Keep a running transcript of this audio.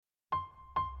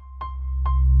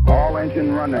All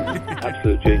engine running.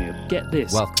 Absolute genius. Get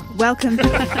this. Welcome.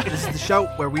 This is the show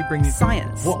where we bring you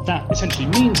Science. What that essentially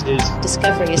means is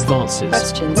discoveries, advances,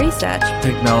 Questions. Research.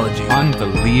 technology.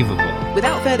 Unbelievable.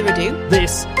 Without further ado,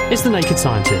 this is The Naked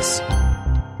Scientists.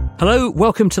 Hello,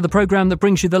 welcome to the programme that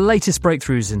brings you the latest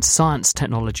breakthroughs in science,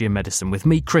 technology and medicine with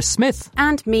me, Chris Smith.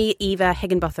 And me, Eva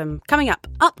Higginbotham. Coming up,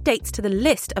 updates to the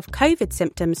list of COVID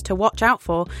symptoms to watch out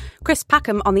for, Chris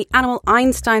Packham on the animal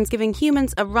Einsteins giving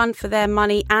humans a run for their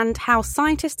money, and how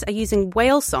scientists are using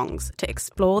whale songs to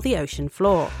explore the ocean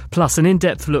floor. Plus an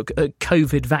in-depth look at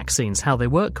COVID vaccines, how they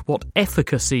work, what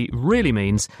efficacy really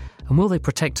means, and will they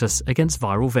protect us against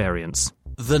viral variants.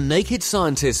 The Naked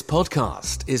Scientists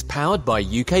podcast is powered by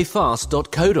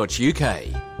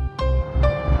ukfast.co.uk.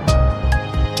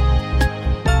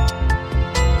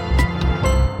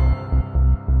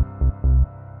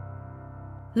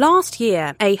 Last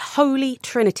year, a holy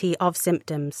trinity of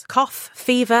symptoms, cough,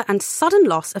 fever and sudden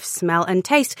loss of smell and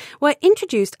taste, were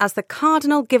introduced as the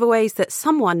cardinal giveaways that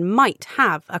someone might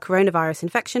have a coronavirus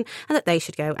infection and that they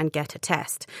should go and get a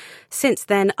test. Since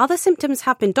then, other symptoms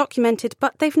have been documented,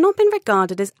 but they've not been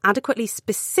regarded as adequately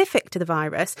specific to the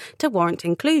virus to warrant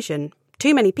inclusion.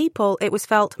 Too many people, it was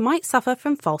felt, might suffer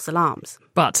from false alarms.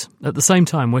 But at the same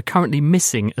time, we're currently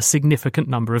missing a significant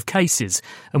number of cases.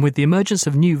 And with the emergence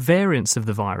of new variants of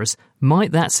the virus,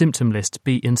 might that symptom list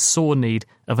be in sore need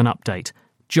of an update?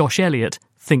 Josh Elliott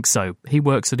thinks so. He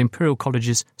works at Imperial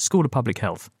College's School of Public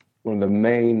Health. One of the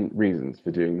main reasons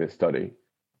for doing this study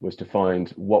was to find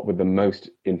what were the most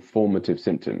informative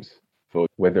symptoms for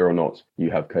whether or not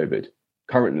you have COVID.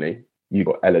 Currently, you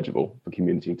are eligible for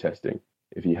community testing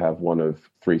if you have one of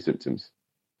three symptoms: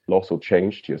 loss or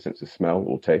change to your sense of smell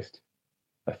or taste,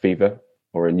 a fever,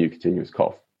 or a new continuous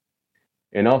cough.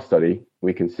 In our study,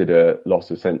 we consider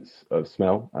loss of sense of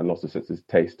smell and loss of sense of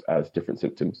taste as different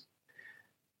symptoms.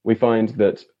 We find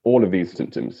that all of these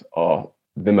symptoms are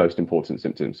the most important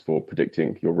symptoms for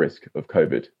predicting your risk of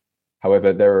COVID.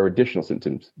 However, there are additional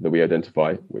symptoms that we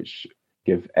identify which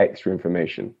give extra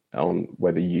information on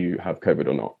whether you have COVID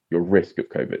or not, your risk of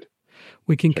COVID.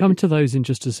 We can come to those in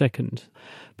just a second,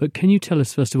 but can you tell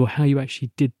us first of all how you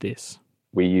actually did this?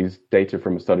 We used data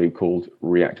from a study called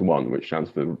REACT-1, which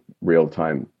stands for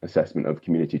Real-Time Assessment of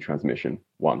Community Transmission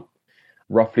 1.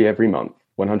 Roughly every month,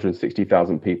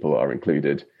 160,000 people are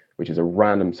included, which is a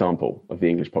random sample of the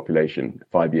English population,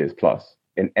 5 years plus.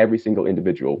 In every single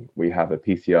individual, we have a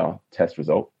PCR test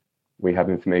result. We have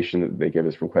information that they give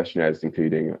us from questionnaires,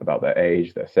 including about their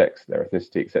age, their sex, their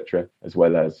ethnicity, etc., as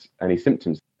well as any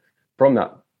symptoms. From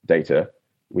that data,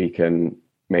 we can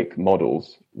make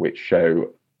models which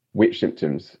show which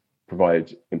symptoms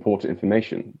provide important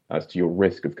information as to your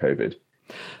risk of COVID.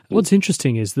 What's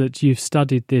interesting is that you've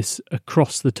studied this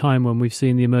across the time when we've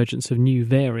seen the emergence of new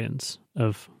variants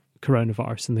of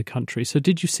coronavirus in the country. So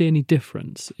did you see any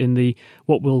difference in the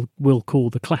what we'll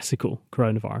call the classical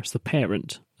coronavirus, the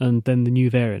parent, and then the new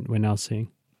variant we're now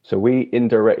seeing? So we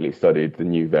indirectly studied the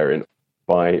new variant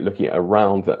by looking at a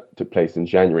round that took place in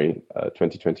January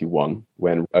 2021,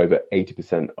 when over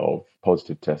 80% of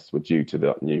positive tests were due to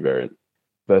that new variant,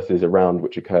 versus a round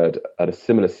which occurred at a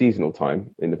similar seasonal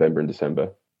time in November and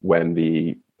December, when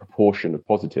the proportion of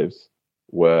positives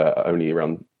were only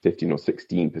around 15 or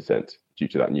 16% due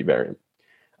to that new variant.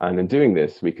 And in doing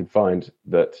this, we could find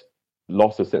that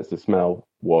loss of sense of smell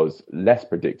was less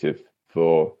predictive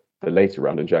for the later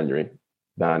round in January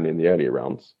than in the earlier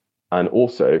rounds. And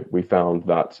also, we found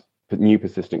that the new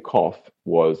persistent cough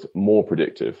was more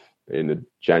predictive in the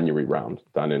January round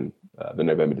than in the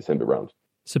November-December round.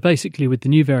 So basically, with the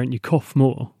new variant, you cough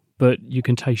more, but you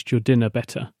can taste your dinner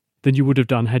better than you would have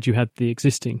done had you had the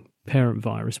existing parent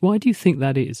virus. Why do you think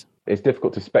that is? It's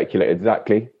difficult to speculate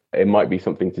exactly. It might be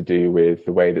something to do with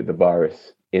the way that the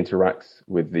virus interacts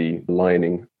with the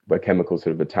lining, where chemicals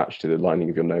sort of attach to the lining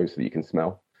of your nose so that you can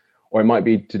smell. Or it might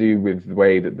be to do with the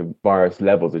way that the virus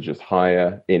levels are just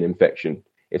higher in infection.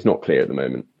 It's not clear at the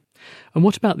moment. And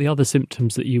what about the other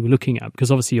symptoms that you were looking at?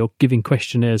 Because obviously you're giving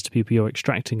questionnaires to people, you're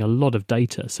extracting a lot of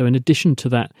data. So in addition to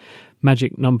that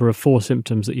magic number of 4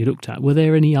 symptoms that you looked at, were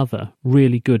there any other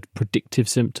really good predictive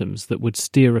symptoms that would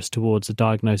steer us towards a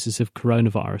diagnosis of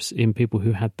coronavirus in people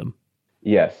who had them?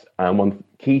 Yes, and one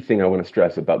key thing I want to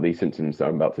stress about these symptoms that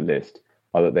I'm about to list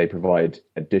are that they provide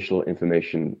additional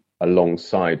information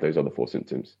alongside those other 4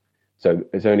 symptoms. So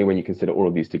it's only when you consider all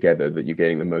of these together that you're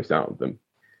getting the most out of them.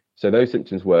 So those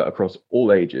symptoms were across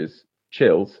all ages: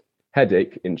 chills,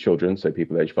 headache in children, so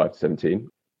people aged 5 to 17,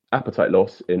 appetite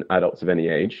loss in adults of any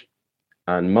age,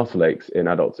 and muscle aches in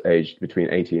adults aged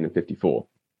between 18 and 54.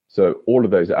 So all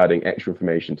of those are adding extra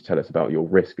information to tell us about your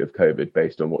risk of COVID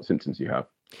based on what symptoms you have.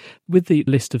 With the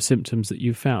list of symptoms that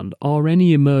you've found, are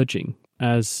any emerging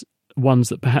as ones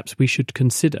that perhaps we should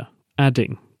consider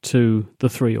adding to the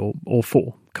 3 or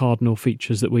 4 cardinal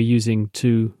features that we're using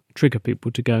to trigger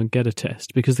people to go and get a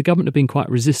test? Because the government have been quite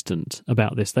resistant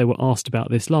about this. They were asked about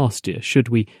this last year. Should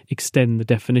we extend the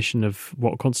definition of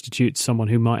what constitutes someone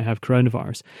who might have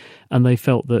coronavirus? And they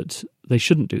felt that they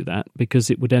shouldn't do that because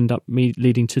it would end up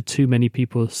leading to too many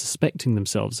people suspecting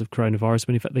themselves of coronavirus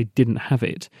when in fact they didn't have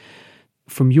it.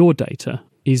 From your data,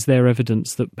 is there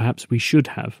evidence that perhaps we should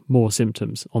have more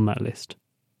symptoms on that list?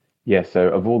 Yes, so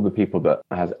of all the people that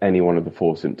has any one of the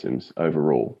 4 symptoms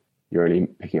overall, you're only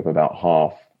picking up about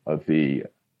half of the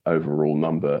overall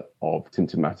number of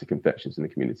symptomatic infections in the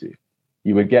community.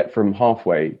 You would get from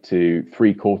halfway to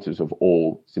 3/4 of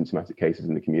all symptomatic cases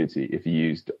in the community if you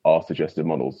used our suggested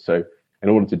models. So in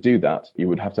order to do that, you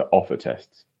would have to offer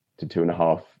tests to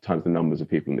 2.5 times the numbers of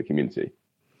people in the community.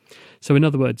 So in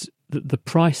other words, the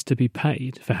price to be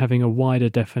paid for having a wider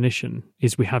definition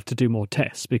is we have to do more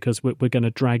tests because we're going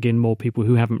to drag in more people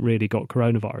who haven't really got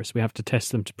coronavirus. We have to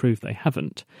test them to prove they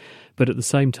haven't. But at the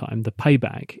same time, the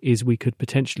payback is we could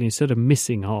potentially, instead of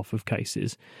missing half of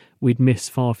cases, we'd miss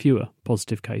far fewer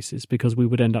positive cases because we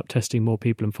would end up testing more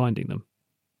people and finding them.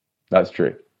 That's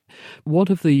true. What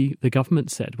have the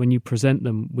government said when you present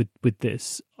them with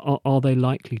this? Are they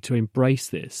likely to embrace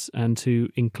this and to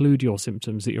include your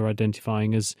symptoms that you're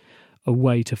identifying as a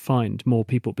way to find more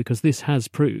people? Because this has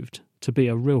proved to be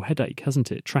a real headache,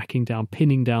 hasn't it? Tracking down,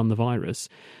 pinning down the virus,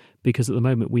 because at the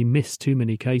moment we miss too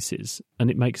many cases and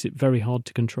it makes it very hard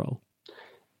to control.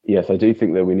 Yes, I do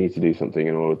think that we need to do something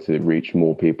in order to reach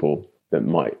more people that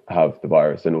might have the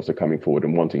virus and also coming forward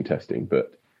and wanting testing,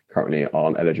 but currently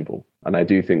aren't eligible. And I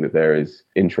do think that there is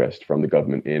interest from the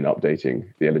government in updating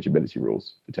the eligibility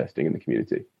rules for testing in the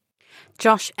community.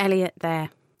 Josh Elliott there.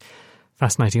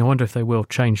 Fascinating. I wonder if they will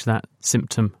change that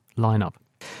symptom lineup.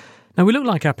 Now, we look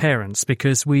like our parents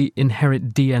because we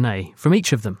inherit DNA from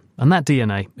each of them. And that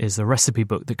DNA is the recipe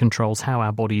book that controls how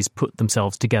our bodies put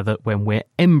themselves together when we're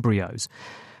embryos.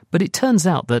 But it turns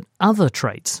out that other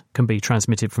traits can be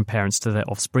transmitted from parents to their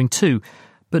offspring too,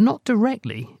 but not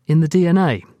directly in the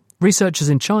DNA. Researchers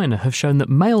in China have shown that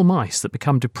male mice that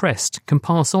become depressed can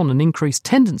pass on an increased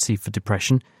tendency for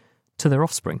depression to their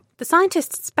offspring. The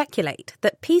scientists speculate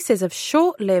that pieces of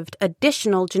short-lived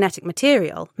additional genetic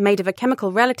material made of a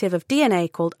chemical relative of DNA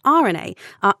called RNA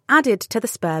are added to the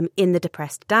sperm in the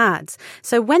depressed dads.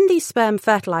 So when these sperm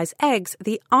fertilise eggs,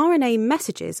 the RNA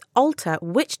messages alter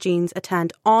which genes are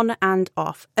turned on and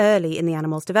off early in the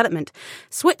animal's development,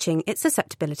 switching its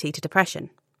susceptibility to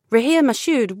depression. Rahia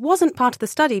Mashoud wasn't part of the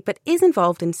study, but is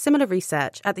involved in similar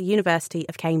research at the University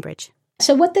of Cambridge.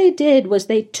 So what they did was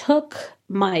they took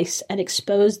mice and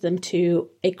exposed them to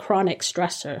a chronic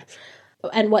stressor.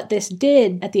 And what this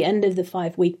did at the end of the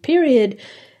 5-week period,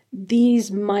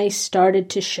 these mice started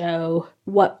to show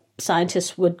what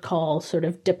scientists would call sort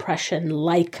of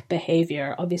depression-like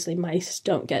behavior. Obviously, mice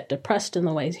don't get depressed in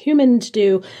the ways humans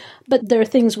do, but there are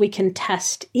things we can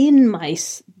test in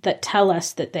mice that tell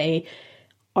us that they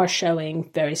are showing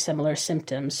very similar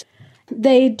symptoms.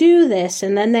 They do this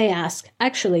and then they ask,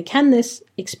 actually, can this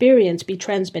experience be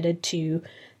transmitted to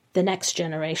the next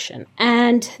generation?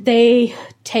 And they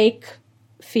take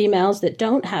females that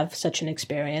don't have such an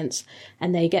experience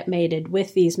and they get mated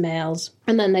with these males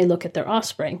and then they look at their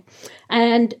offspring.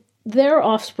 And their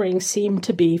offspring seem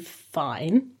to be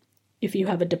fine. If you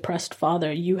have a depressed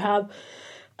father, you have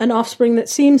an offspring that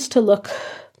seems to look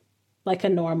like a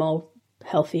normal,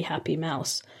 healthy, happy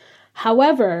mouse.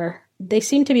 However, they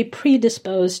seem to be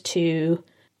predisposed to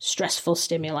stressful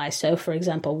stimuli. So, for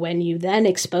example, when you then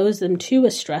expose them to a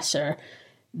stressor,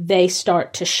 they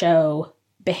start to show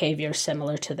behavior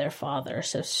similar to their father.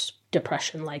 So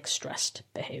depression-like stressed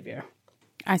behavior.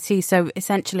 I see. So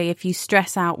essentially, if you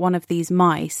stress out one of these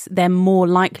mice, they're more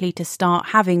likely to start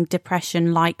having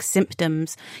depression-like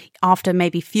symptoms after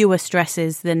maybe fewer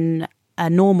stresses than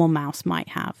a normal mouse might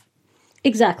have.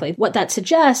 Exactly. What that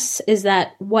suggests is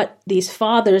that what these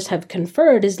fathers have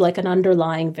conferred is like an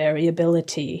underlying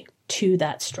variability to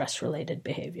that stress-related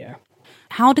behavior.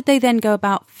 How did they then go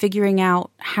about figuring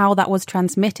out how that was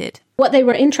transmitted? What they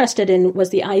were interested in was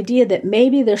the idea that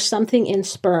maybe there's something in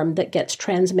sperm that gets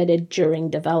transmitted during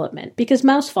development, because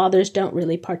mouse fathers don't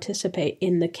really participate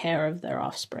in the care of their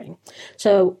offspring.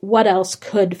 So what else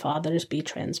could fathers be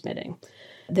transmitting?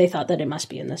 They thought that it must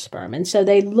be in the sperm. And so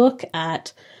they look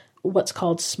at what's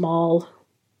called small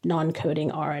non-coding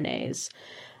RNAs.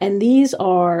 And these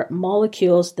are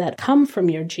molecules that come from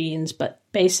your genes, but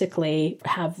basically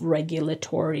have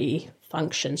regulatory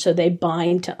function. So they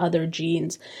bind to other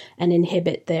genes and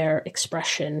inhibit their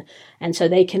expression. And so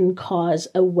they can cause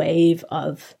a wave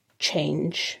of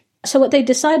change. So what they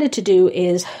decided to do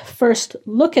is first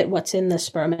look at what's in the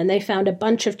sperm, and they found a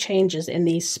bunch of changes in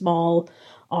these small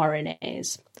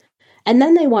RNAs. And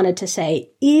then they wanted to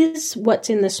say, is what's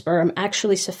in the sperm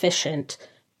actually sufficient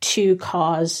to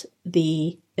cause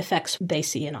the effects they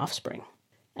see in offspring?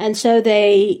 And so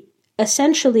they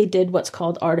essentially did what's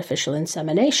called artificial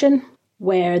insemination,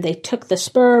 where they took the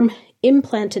sperm,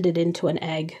 implanted it into an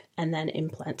egg, and then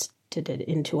implanted it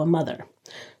into a mother.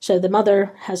 So the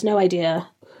mother has no idea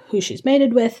who she's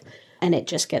mated with, and it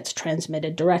just gets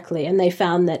transmitted directly. And they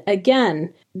found that,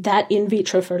 again, that in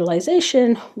vitro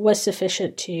fertilization was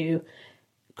sufficient to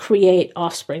create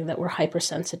offspring that were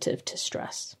hypersensitive to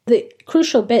stress. The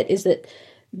crucial bit is that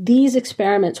these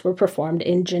experiments were performed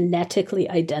in genetically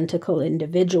identical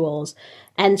individuals,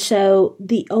 and so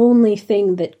the only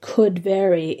thing that could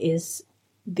vary is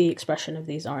the expression of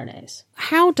these RNAs.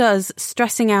 How does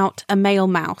stressing out a male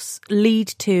mouse lead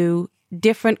to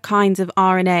different kinds of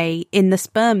RNA in the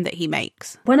sperm that he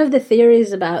makes? One of the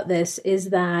theories about this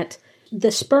is that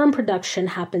the sperm production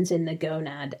happens in the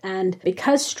gonad, and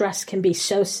because stress can be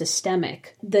so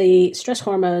systemic, the stress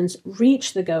hormones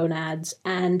reach the gonads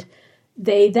and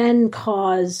they then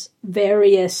cause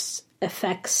various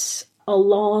effects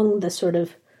along the sort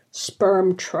of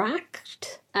sperm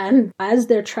tract. And as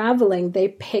they're traveling, they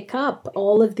pick up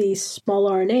all of these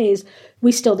small RNAs.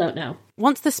 We still don't know.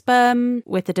 Once the sperm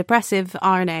with the depressive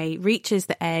RNA reaches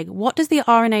the egg, what does the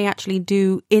RNA actually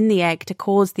do in the egg to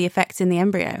cause the effects in the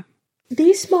embryo?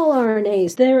 These small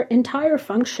RNAs, their entire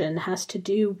function has to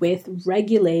do with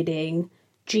regulating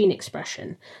gene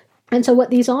expression. And so what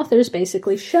these authors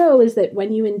basically show is that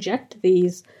when you inject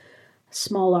these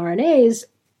small RNAs,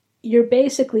 you're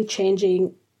basically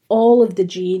changing all of the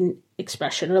gene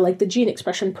expression, or like the gene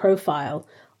expression profile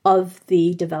of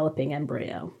the developing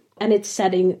embryo. And it's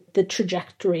setting the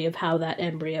trajectory of how that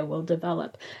embryo will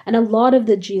develop. And a lot of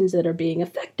the genes that are being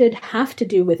affected have to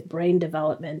do with brain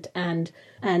development and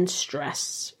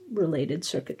stress-related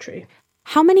circuitry.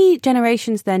 How many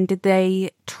generations then did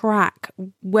they track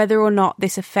whether or not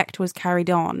this effect was carried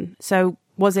on? So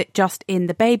was it just in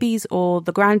the babies or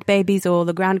the grandbabies or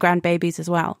the grand-grandbabies as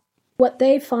well? What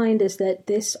they find is that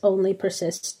this only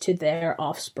persists to their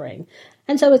offspring.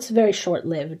 And so it's very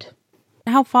short-lived.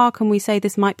 How far can we say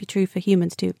this might be true for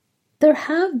humans too? There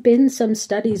have been some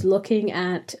studies looking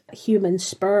at human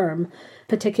sperm,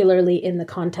 particularly in the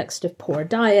context of poor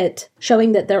diet,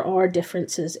 showing that there are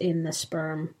differences in the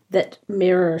sperm that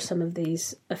mirror some of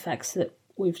these effects that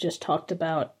we've just talked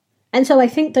about. And so I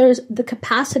think there's the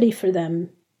capacity for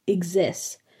them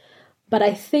exists. But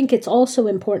I think it's also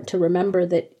important to remember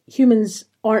that humans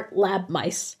aren't lab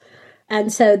mice.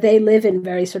 And so they live in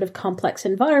very sort of complex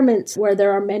environments where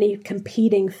there are many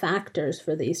competing factors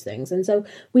for these things. And so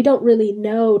we don't really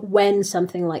know when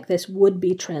something like this would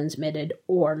be transmitted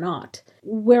or not.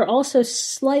 We're also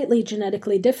slightly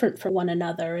genetically different from one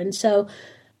another. And so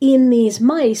in these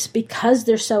mice, because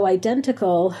they're so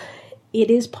identical,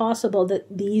 it is possible that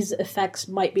these effects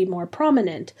might be more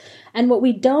prominent. And what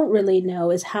we don't really know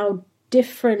is how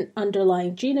different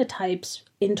underlying genotypes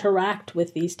interact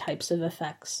with these types of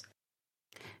effects.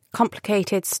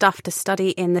 Complicated stuff to study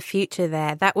in the future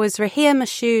there. That was Rahia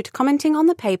Mashoud commenting on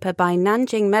the paper by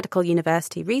Nanjing Medical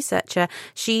University researcher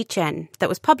Shi Chen that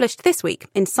was published this week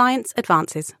in Science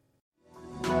Advances.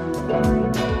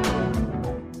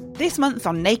 This month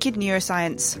on Naked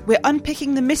Neuroscience, we're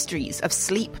unpicking the mysteries of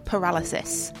sleep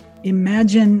paralysis.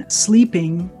 Imagine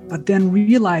sleeping, but then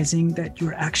realizing that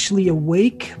you're actually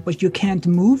awake, but you can't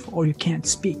move or you can't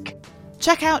speak.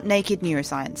 Check out Naked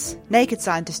Neuroscience,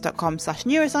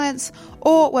 nakedscientist.com/neuroscience,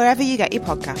 or wherever you get your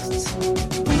podcasts.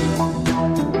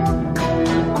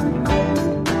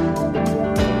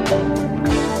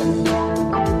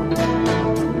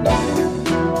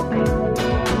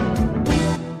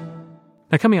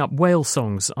 Now, coming up, whale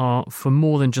songs are for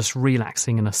more than just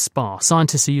relaxing in a spa.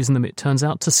 Scientists are using them, it turns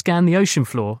out, to scan the ocean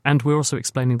floor, and we're also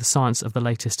explaining the science of the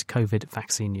latest COVID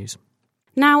vaccine news.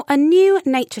 Now, a new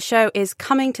nature show is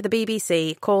coming to the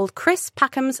BBC called Chris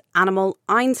Packham's Animal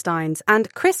Einsteins,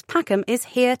 and Chris Packham is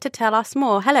here to tell us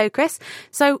more. Hello, Chris.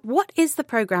 So what is the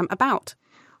programme about?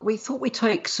 We thought we'd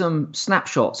take some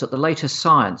snapshots at the latest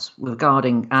science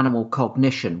regarding animal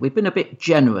cognition. We've been a bit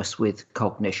generous with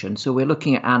cognition, so we're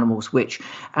looking at animals which,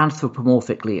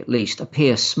 anthropomorphically at least,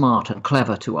 appear smart and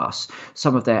clever to us.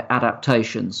 Some of their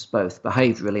adaptations, both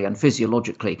behaviourally and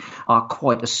physiologically, are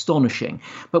quite astonishing.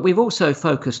 But we've also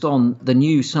focused on the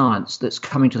new science that's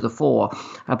coming to the fore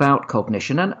about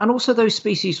cognition and also those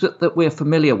species that we're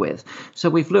familiar with. So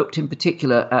we've looked in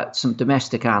particular at some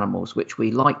domestic animals which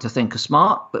we like to think are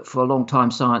smart, but for a long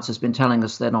time science has been telling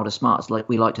us they're not as smart as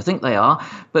we like to think they are.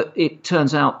 But it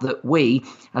turns out that we,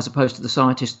 as opposed to the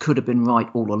scientists, could have been right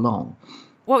all along.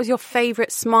 What was your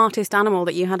favourite, smartest animal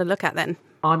that you had a look at then?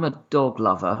 I'm a dog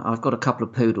lover. I've got a couple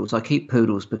of poodles. I keep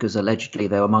poodles because allegedly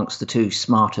they're amongst the 2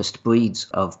 smartest breeds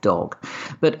of dog.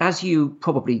 But as you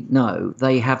probably know,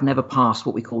 they have never passed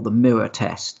what we call the mirror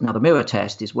test. Now, the mirror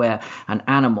test is where an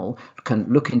animal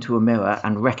can look into a mirror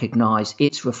and recognise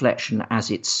its reflection as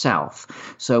itself.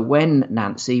 So when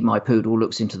Nancy, my poodle,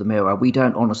 looks into the mirror, we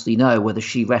don't honestly know whether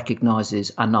she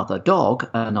recognises another dog,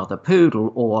 another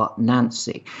poodle, or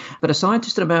Nancy. But a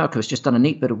scientist in America has just done a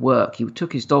neat bit of work. He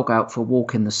took his dog out for a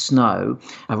walk in the snow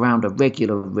around a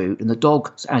regular route, and the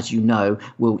dogs, as you know,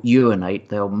 will urinate.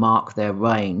 They'll mark their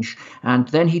range. And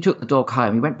then he took the dog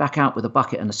home. He went back out with a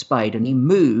bucket and a spade, and he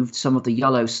moved some of the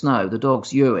yellow snow, the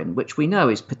dog's urine, which we know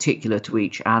is particular to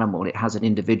each animal. It has an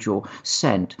individual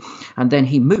scent. And then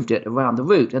he moved it around the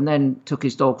route and then took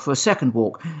his dog for a second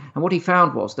walk. And what he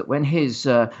found was that when his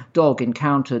dog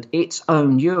encountered its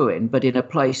own urine, but in a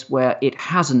place where it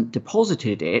hasn't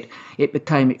deposited it, it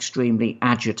became extremely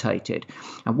agitated.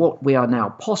 And what we are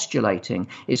now postulating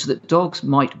is that dogs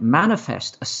might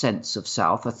manifest a sense of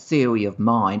self, a theory of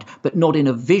mind, but not in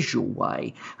a visual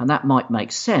way. And that might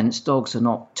make sense. Dogs are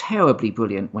not terribly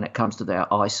brilliant when it comes to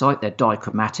their eyesight. They're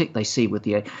dichromatic. They see with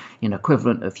the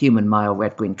equivalent of human male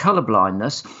red-green colour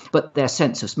blindness. But their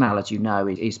sense of smell, as you know,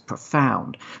 is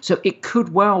profound. So it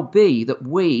could well be that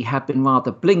we have been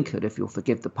rather blinkered, if you'll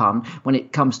forgive the pun, when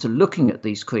it comes to looking at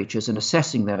these creatures and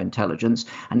assessing their intelligence.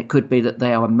 And it could be that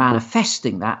they are manifesting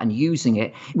that and using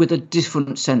it with a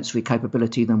different sensory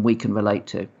capability than we can relate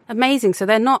to. Amazing. So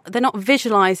they're not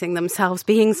visualising themselves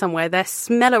being somewhere, they're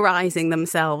smellerising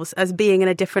themselves as being in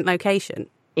a different location.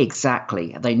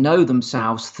 Exactly. They know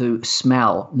themselves through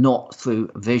smell, not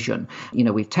through vision.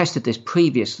 We've tested this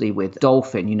previously with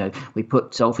dolphin. We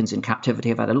put dolphins in captivity,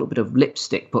 have had a little bit of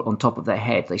lipstick put on top of their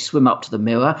head. They swim up to the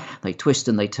mirror, they twist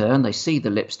and they turn, they see the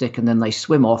lipstick, and then they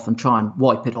swim off and try and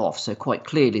wipe it off. So quite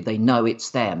clearly they know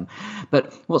it's them.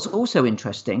 But what's also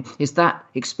interesting is that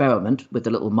experiment with the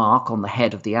little mark on the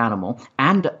head of the animal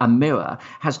and a mirror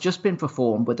has just been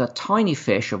performed with a tiny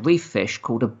fish, a reef fish,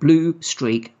 called a blue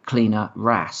streak cleaner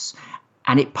wrasse.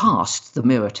 And it passed the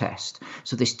mirror test.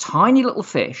 So this tiny little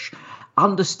fish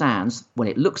understands when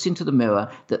it looks into the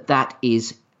mirror that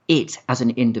is it as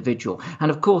an individual.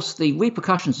 And of course, the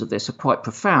repercussions of this are quite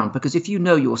profound, because if you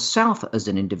know yourself as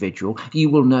an individual, you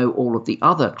will know all of the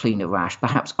other cleaner wrasse,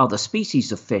 perhaps other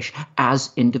species of fish,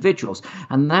 as individuals.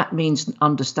 And that means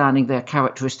understanding their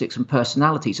characteristics and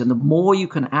personalities. And the more you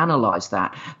can analyse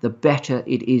that, the better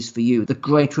it is for you, the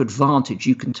greater advantage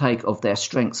you can take of their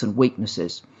strengths and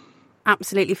weaknesses.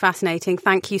 Absolutely fascinating.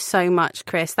 Thank you so much,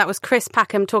 Chris. That was Chris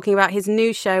Packham talking about his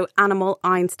new show, Animal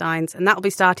Einsteins, and that will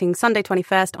be starting Sunday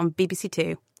 21st on BBC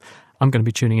Two. I'm going to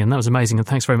be tuning in. That was amazing, and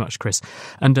thanks very much, Chris.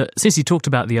 And since he talked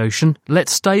about the ocean,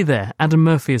 let's stay there. Adam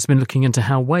Murphy has been looking into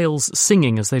how whales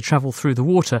singing as they travel through the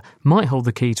water might hold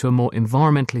the key to a more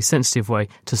environmentally sensitive way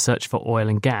to search for oil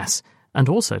and gas, and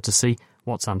also to see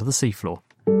what's under the seafloor.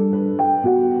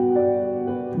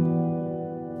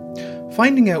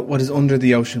 Finding out what is under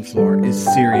the ocean floor is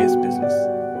serious business.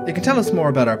 It can tell us more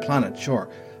about our planet,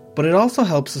 sure, but it also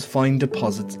helps us find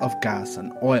deposits of gas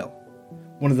and oil.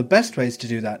 One of the best ways to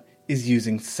do that is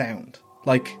using sound,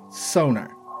 like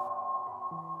sonar.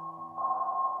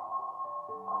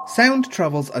 Sound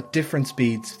travels at different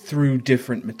speeds through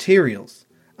different materials,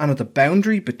 and at the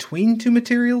boundary between two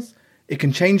materials, it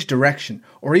can change direction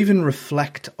or even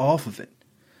reflect off of it.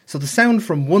 So the sound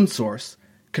from one source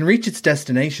can reach its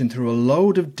destination through a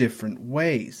load of different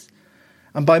ways.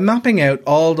 And by mapping out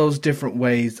all those different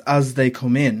ways as they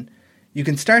come in, you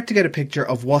can start to get a picture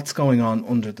of what's going on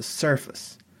under the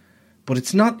surface. But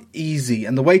it's not easy,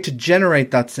 and the way to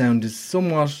generate that sound is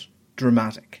somewhat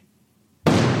dramatic.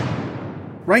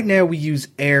 Right now we use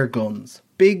air guns,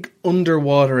 big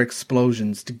underwater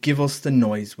explosions, to give us the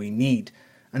noise we need,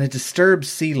 and it disturbs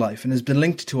sea life and has been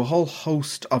linked to a whole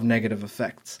host of negative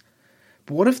effects.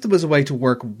 But what if there was a way to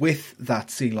work with that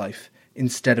sea life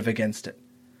instead of against it?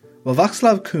 Well,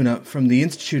 Václav Kuna from the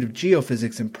Institute of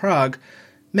Geophysics in Prague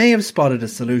may have spotted a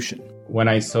solution. when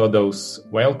I saw those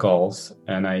whale calls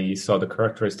and I saw the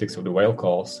characteristics of the whale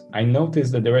calls, I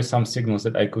noticed that there were some signals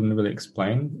that I couldn't really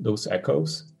explain, those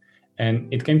echoes.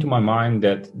 And it came to my mind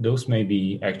that those may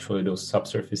be actually those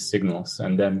subsurface signals.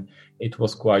 And then it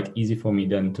was quite easy for me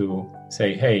then to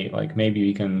say, hey, like maybe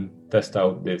we can test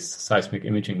out this seismic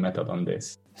imaging method on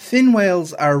this. Fin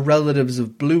whales are relatives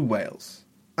of blue whales,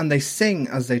 and they sing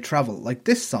as they travel, like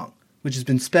this song, which has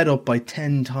been sped up by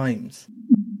 10 times.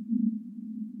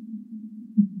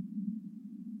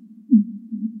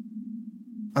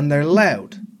 And they're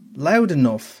loud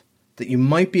enough that you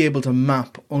might be able to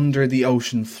map under the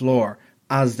ocean floor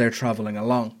as they're travelling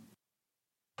along.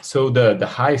 So the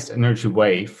highest energy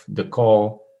wave, the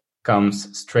call,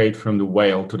 comes straight from the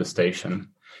whale to the station.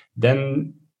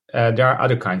 Then there are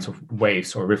other kinds of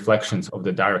waves or reflections of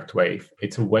the direct wave.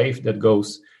 It's a wave that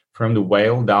goes from the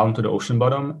whale down to the ocean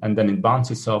bottom, and then it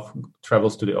bounces off,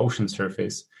 travels to the ocean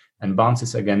surface, and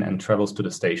bounces again and travels to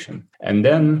the station. And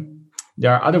then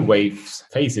there are other waves,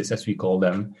 phases as we call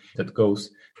them, that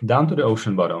goes down to the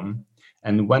ocean bottom,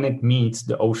 and when it meets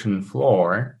the ocean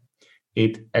floor,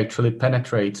 it actually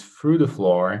penetrates through the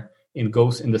floor, it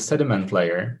goes in the sediment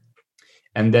layer,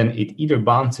 and then it either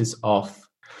bounces off,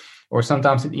 or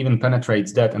sometimes it even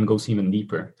penetrates that and goes even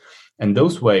deeper. And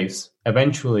those waves,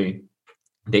 eventually,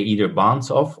 they either bounce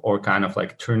off or kind of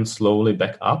like turn slowly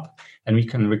back up, and we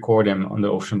can record them on the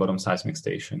ocean bottom seismic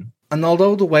station. And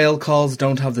although the whale calls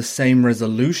don't have the same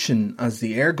resolution as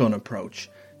the airgun approach,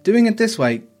 doing it this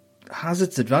way has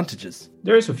its advantages.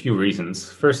 There's a few reasons.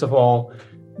 First of all,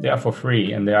 they are for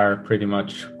free and they are pretty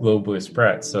much globally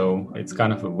spread. So it's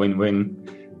kind of a win-win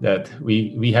that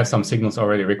we have some signals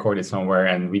already recorded somewhere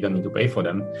and we don't need to pay for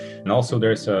them. And also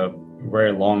there's a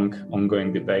very long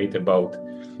ongoing debate about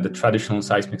the traditional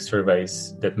seismic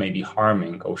surveys that may be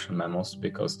harming ocean mammals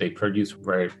because they produce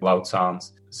very loud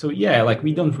sounds. So yeah, like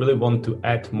we don't really want to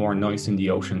add more noise in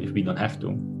the ocean if we don't have to.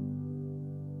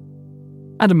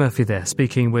 Adam Murphy there,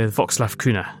 speaking with Václav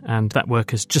Kuna, and that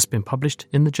work has just been published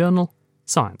in the journal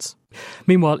Science.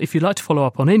 Meanwhile, if you'd like to follow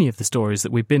up on any of the stories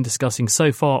that we've been discussing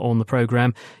so far on the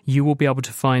programme, you will be able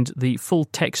to find the full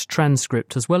text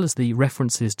transcript as well as the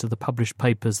references to the published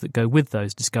papers that go with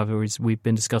those discoveries we've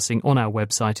been discussing on our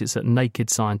website. It's at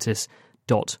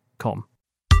nakedscientist.com.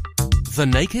 The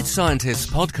Naked Scientists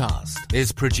podcast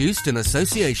is produced in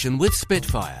association with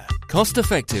Spitfire,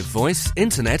 cost-effective voice,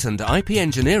 internet and IP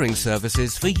engineering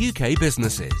services for UK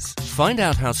businesses. Find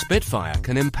out how Spitfire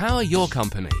can empower your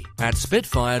company at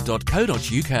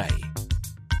spitfire.co.uk.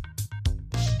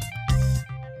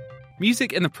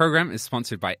 Music in the programme is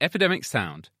sponsored by Epidemic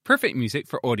Sound, perfect music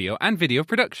for audio and video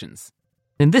productions.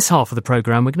 In this half of the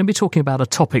programme, we're going to be talking about a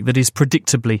topic that is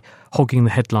predictably hogging the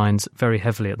headlines very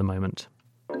heavily at the moment.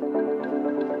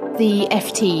 The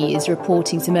FT is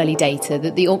reporting some early data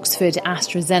that the Oxford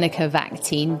AstraZeneca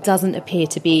vaccine doesn't appear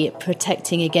to be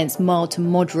protecting against mild to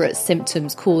moderate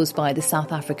symptoms caused by the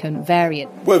South African variant.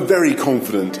 We're very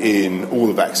confident in all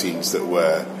the vaccines that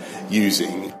we're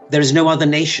using. There is no other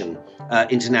nation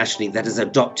internationally that has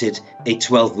adopted a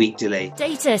 12-week delay.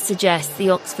 Data suggests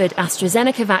the Oxford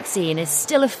AstraZeneca vaccine is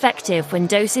still effective when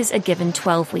doses are given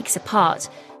 12 weeks apart.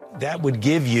 That would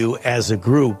give you, as a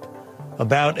group,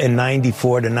 about a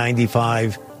 94 to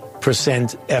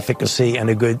 95% efficacy and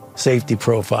a good safety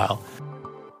profile.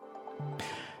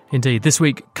 Indeed, this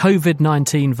week,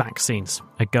 COVID-19 vaccines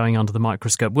are going under the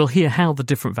microscope. We'll hear how the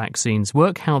different vaccines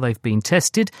work, how they've been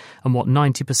tested, and what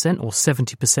 90% or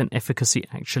 70% efficacy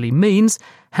actually means,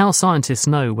 how scientists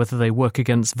know whether they work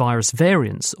against virus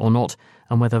variants or not,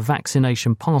 and whether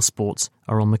vaccination passports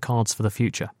are on the cards for the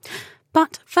future.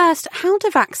 But first, how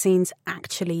do vaccines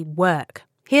actually work?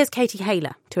 Here's Katie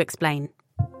Haylor to explain.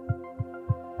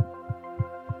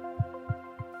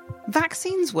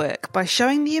 Vaccines work by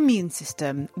showing the immune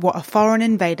system what a foreign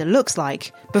invader looks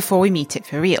like before we meet it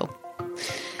for real.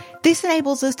 This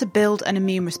enables us to build an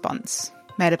immune response,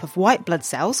 made up of white blood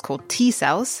cells called T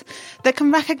cells, that can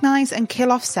recognise and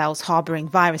kill off cells harbouring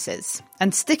viruses,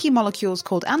 and sticky molecules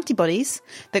called antibodies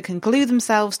that can glue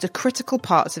themselves to critical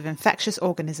parts of infectious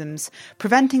organisms,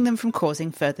 preventing them from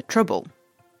causing further trouble.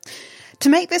 To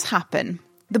make this happen,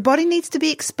 the body needs to be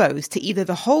exposed to either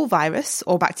the whole virus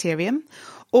or bacterium,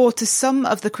 or to some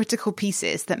of the critical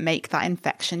pieces that make that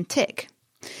infection tick.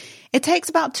 It takes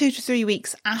about 2 to 3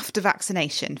 weeks after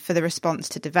vaccination for the response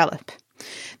to develop.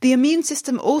 The immune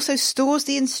system also stores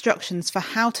the instructions for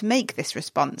how to make this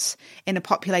response in a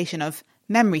population of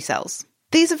memory cells.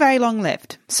 These are very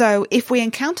long-lived, so if we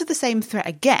encounter the same threat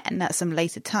again at some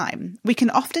later time, we can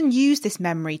often use this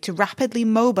memory to rapidly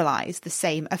mobilise the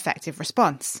same effective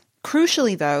response.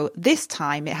 Crucially though, this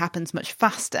time it happens much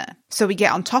faster, so we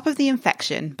get on top of the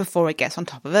infection before it gets on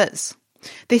top of us.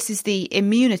 This is the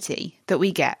immunity that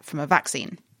we get from a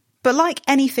vaccine. But like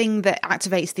anything that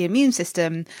activates the immune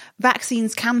system,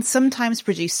 vaccines can sometimes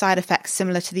produce side effects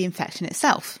similar to the infection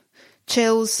itself.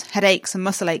 Chills, headaches and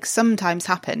muscle aches sometimes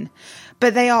happen,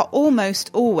 but they are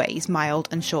almost always mild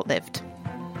and short-lived.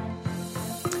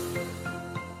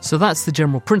 So that's the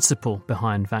general principle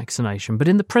behind vaccination. But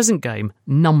in the present game,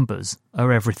 numbers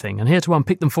are everything. And here to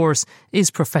unpick them for us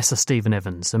is Professor Stephen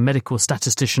Evans, a medical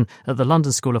statistician at the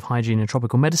London School of Hygiene and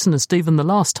Tropical Medicine. And Stephen, the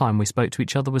last time we spoke to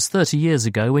each other was 30 years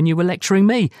ago when you were lecturing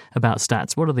me about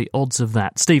stats. What are the odds of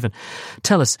that? Stephen,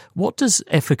 tell us, what does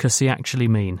efficacy actually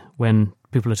mean when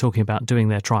people are talking about doing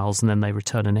their trials and then they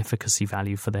return an efficacy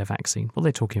value for their vaccine? What are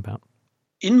they talking about?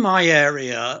 In my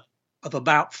area of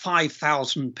about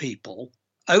 5,000 people,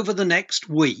 over the next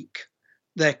week,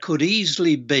 there could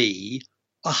easily be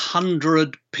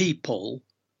 100 people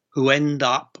who end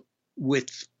up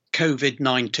with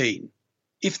COVID-19.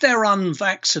 If they're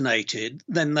unvaccinated,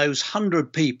 then those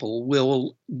 100 people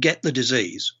will get the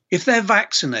disease. If they're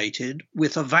vaccinated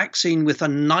with a vaccine with a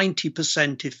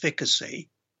 90% efficacy,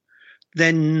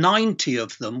 then 90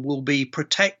 of them will be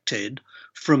protected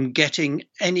from getting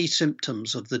any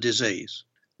symptoms of the disease.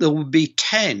 There will be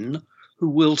 10 who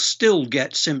will still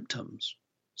get symptoms.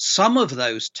 Some of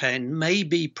those 10 may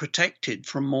be protected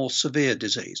from more severe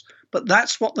disease, but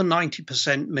that's what the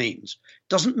 90% means. It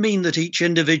doesn't mean that each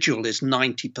individual is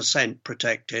 90%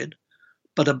 protected,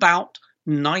 but about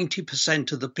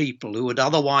 90% of the people who would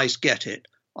otherwise get it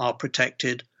are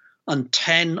protected, and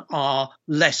 10 are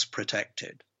less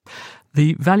protected.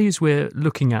 The values we're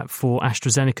looking at for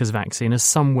AstraZeneca's vaccine are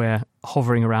somewhere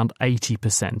hovering around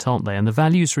 80%, aren't they? And the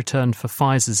values returned for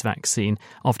Pfizer's vaccine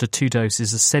after 2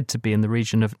 doses are said to be in the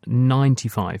region of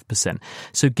 95%.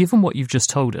 So given what you've just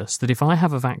told us, that if I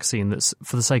have a vaccine that's,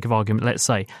 for the sake of argument, let's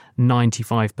say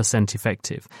 95%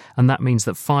 effective, and that means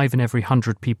that 5 in every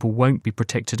 100 people won't be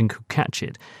protected and could catch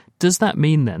it, does that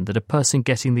mean then that a person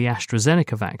getting the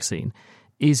AstraZeneca vaccine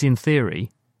is, in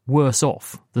theory, worse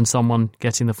off than someone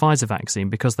getting the Pfizer vaccine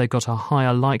because they've got a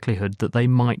higher likelihood that they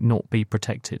might not be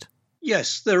protected?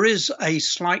 Yes, there is a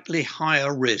slightly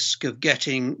higher risk of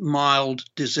getting mild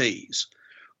disease.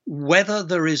 Whether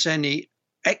there is any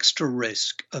extra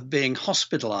risk of being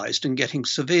hospitalised and getting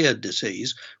severe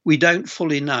disease, we don't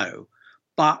fully know.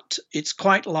 But it's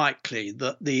quite likely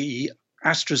that the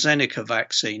AstraZeneca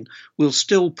vaccine will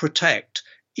still protect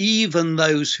even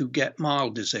those who get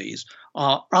mild disease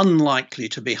are unlikely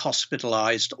to be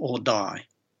hospitalised or die.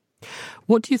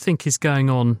 What do you think is going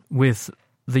on with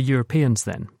the Europeans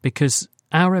then? Because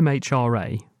our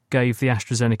MHRA gave the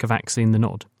AstraZeneca vaccine the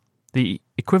nod. The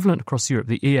equivalent across Europe,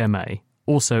 the EMA,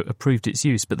 also approved its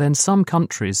use, but then some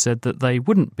countries said that they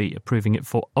wouldn't be approving it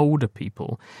for older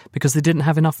people because they didn't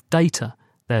have enough data,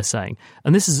 they're saying.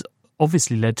 And this has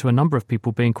obviously led to a number of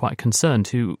people being quite concerned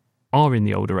who are in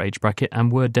the older age bracket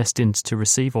and were destined to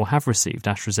receive or have received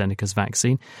AstraZeneca's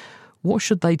vaccine. What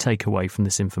should they take away from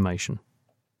this information?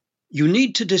 You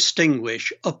need to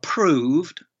distinguish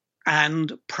approved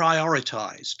and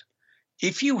prioritised.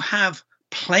 If you have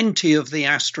plenty of the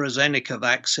AstraZeneca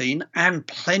vaccine and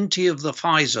plenty of the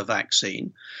Pfizer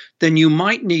vaccine, then you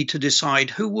might need to decide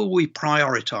who will we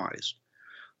prioritise.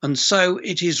 And so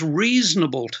it is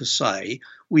reasonable to say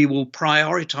we will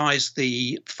prioritise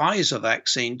the Pfizer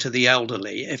vaccine to the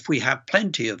elderly if we have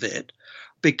plenty of it,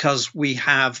 because we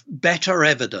have better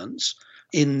evidence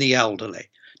in the elderly.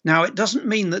 Now, it doesn't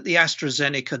mean that the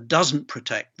AstraZeneca doesn't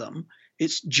protect them.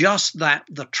 It's just that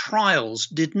the trials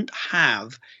didn't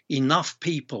have enough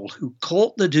people who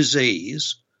caught the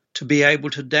disease to be able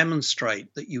to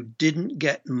demonstrate that you didn't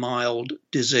get mild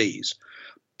disease.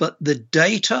 But the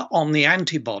data on the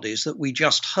antibodies that we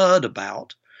just heard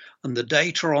about and the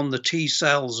data on the T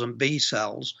cells and B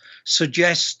cells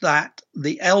suggests that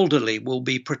the elderly will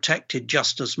be protected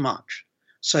just as much.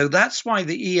 So that's why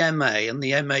the EMA and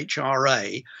the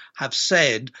MHRA have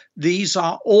said these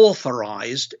are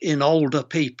authorized in older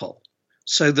people.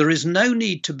 So there is no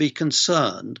need to be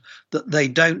concerned that they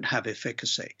don't have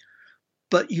efficacy.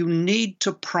 But you need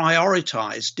to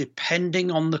prioritize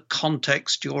depending on the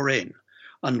context you're in.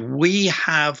 And we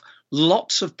have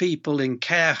lots of people in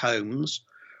care homes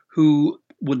who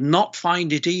would not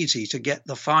find it easy to get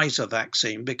the Pfizer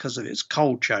vaccine because of its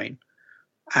cold chain.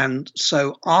 And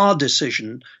so our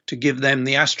decision to give them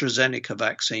the AstraZeneca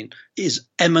vaccine is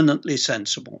eminently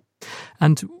sensible.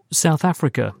 And South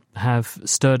Africa have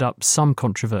stirred up some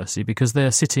controversy because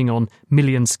they're sitting on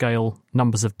million-scale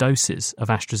numbers of doses of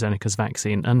AstraZeneca's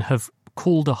vaccine and have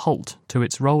called a halt to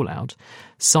its rollout,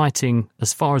 citing,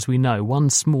 as far as we know, one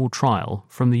small trial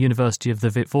from the University of the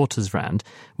Witwatersrand,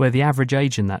 where the average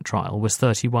age in that trial was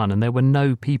 31 and there were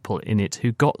no people in it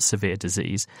who got severe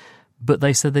disease. But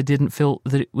they said they didn't feel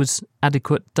that it was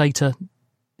adequate data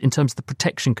in terms of the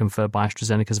protection conferred by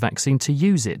AstraZeneca's vaccine to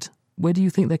use it. Where do you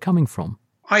think they're coming from?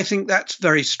 I think that's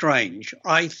very strange.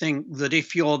 I think that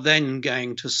if you're then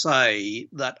going to say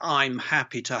that I'm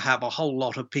happy to have a whole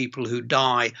lot of people who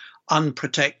die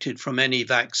unprotected from any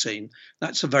vaccine,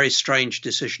 that's a very strange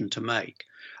decision to make.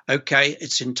 Okay,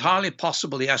 it's entirely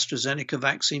possible the AstraZeneca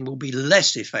vaccine will be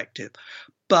less effective,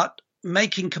 but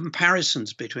making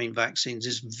comparisons between vaccines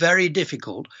is very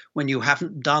difficult when you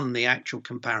haven't done the actual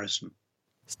comparison.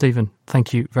 Stephen,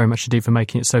 thank you very much indeed for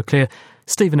making it so clear.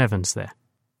 Stephen Evans there.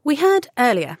 We heard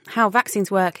earlier how vaccines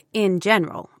work in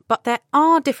general, but there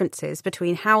are differences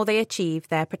between how they achieve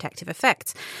their protective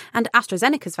effects, and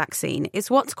AstraZeneca's vaccine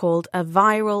is what's called a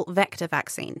viral vector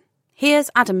vaccine. Here's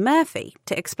Adam Murphy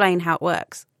to explain how it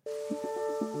works.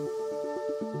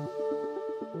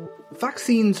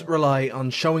 Vaccines rely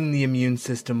on showing the immune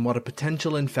system what a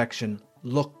potential infection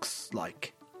looks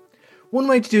like. One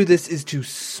way to do this is to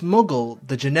smuggle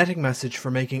the genetic message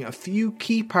for making a few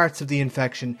key parts of the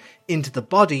infection into the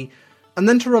body, and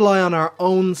then to rely on our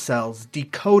own cells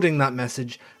decoding that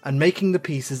message and making the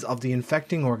pieces of the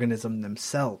infecting organism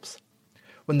themselves.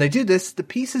 When they do this, the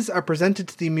pieces are presented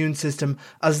to the immune system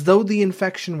as though the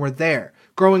infection were there,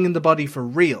 growing in the body for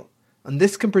real, and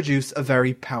this can produce a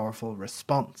very powerful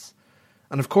response.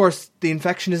 And of course, the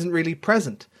infection isn't really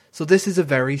present, so this is a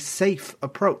very safe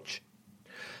approach.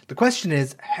 The question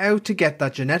is how to get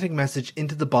that genetic message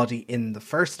into the body in the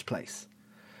first place.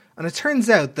 And it turns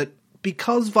out that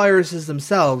because viruses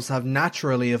themselves have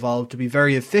naturally evolved to be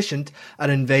very efficient at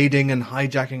invading and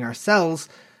hijacking our cells,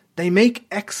 they make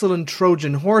excellent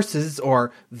Trojan horses,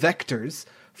 or vectors,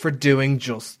 for doing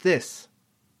just this.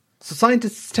 So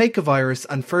scientists take a virus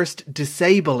and first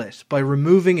disable it by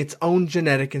removing its own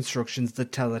genetic instructions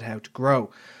that tell it how to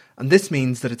grow. And this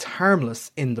means that it's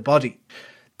harmless in the body.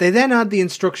 They then add the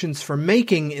instructions for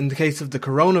making, in the case of the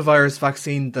coronavirus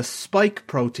vaccine, the spike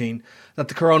protein that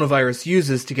the coronavirus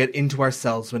uses to get into our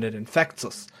cells when it infects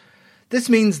us. This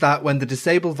means that when the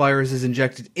disabled virus is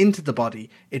injected into the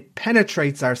body, it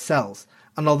penetrates our cells,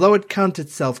 and although it can't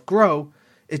itself grow,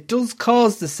 it does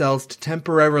cause the cells to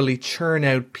temporarily churn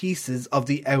out pieces of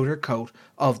the outer coat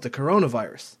of the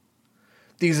coronavirus.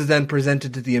 These are then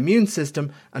presented to the immune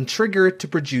system and trigger it to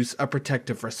produce a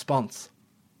protective response.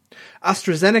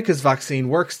 AstraZeneca's vaccine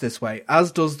works this way,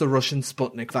 as does the Russian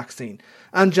Sputnik vaccine,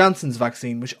 and Janssen's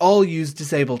vaccine, which all use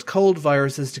disabled cold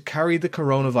viruses to carry the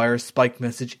coronavirus spike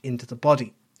message into the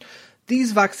body.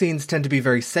 These vaccines tend to be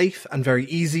very safe and very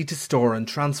easy to store and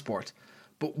transport.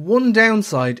 But one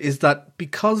downside is that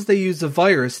because they use a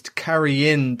virus to carry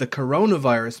in the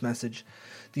coronavirus message,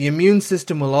 the immune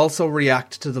system will also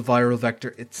react to the viral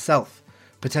vector itself,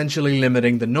 potentially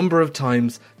limiting the number of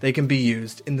times they can be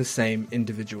used in the same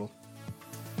individual.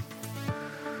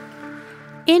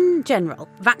 In general,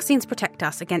 vaccines protect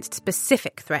us against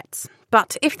specific threats.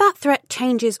 But if that threat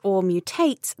changes or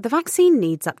mutates, the vaccine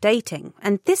needs updating.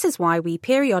 And this is why we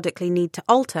periodically need to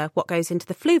alter what goes into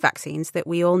the flu vaccines that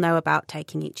we all know about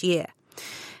taking each year.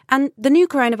 And the new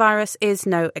coronavirus is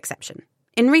no exception.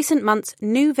 In recent months,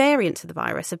 new variants of the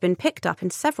virus have been picked up in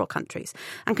several countries,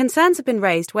 and concerns have been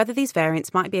raised whether these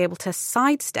variants might be able to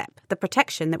sidestep the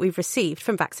protection that we've received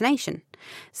from vaccination.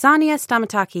 Zania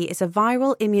Stamataki is a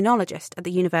viral immunologist at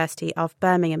the University of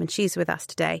Birmingham, and she's with us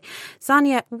today.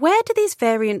 Zania, where do these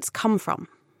variants come from?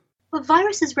 Well,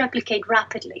 viruses replicate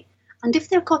rapidly, and if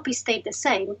their copies stayed the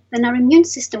same, then our immune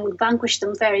system would vanquish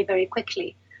them very, very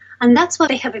quickly. And that's why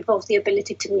they have evolved the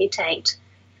ability to mutate.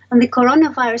 And the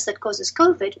coronavirus that causes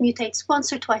COVID mutates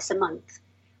once or twice a month.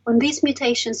 When these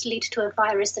mutations lead to a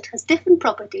virus that has different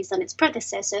properties than its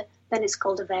predecessor, then it's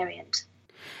called a variant.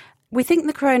 We think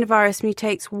the coronavirus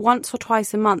mutates once or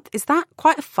twice a month. Is that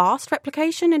quite a fast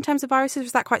replication in terms of viruses, or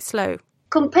is that quite slow?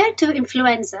 Compared to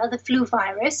influenza, the flu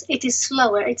virus, it is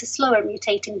slower. It's a slower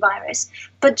mutating virus.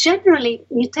 But generally,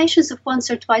 mutations of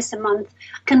once or twice a month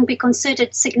can be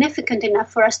considered significant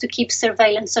enough for us to keep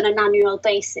surveillance on an annual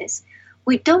basis.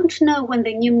 We don't know when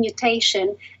the new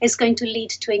mutation is going to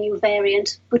lead to a new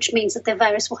variant, which means that the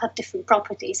virus will have different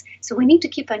properties. So we need to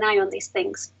keep an eye on these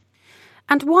things.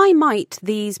 And why might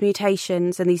these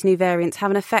mutations and these new variants have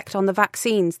an effect on the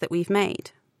vaccines that we've made?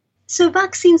 So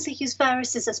vaccines use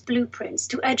viruses as blueprints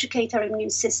to educate our immune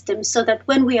system so that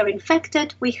when we are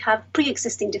infected, we have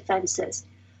pre-existing defenses.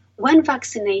 When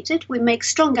vaccinated, we make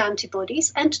strong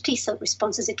antibodies and T-cell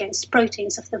responses against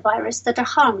proteins of the virus that are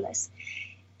harmless.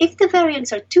 If the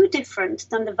variants are too different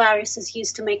than the viruses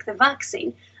used to make the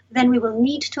vaccine, then we will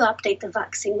need to update the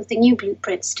vaccine with the new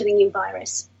blueprints to the new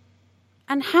virus.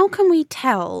 And how can we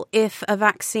tell if a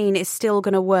vaccine is still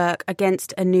going to work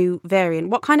against a new variant?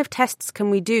 What kind of tests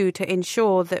can we do to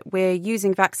ensure that we're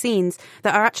using vaccines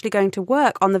that are actually going to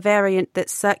work on the variant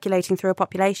that's circulating through a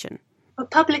population?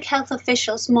 Public health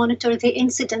officials monitor the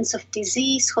incidence of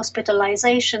disease,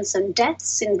 hospitalizations and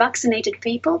deaths in vaccinated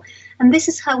people, and this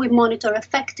is how we monitor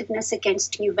effectiveness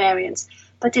against new variants.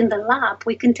 But in the lab,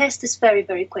 we can test this very,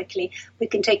 very quickly. We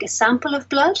can take a sample of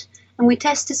blood and we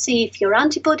test to see if your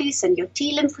antibodies and your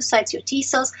T lymphocytes, your T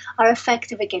cells, are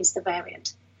effective against the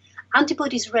variant.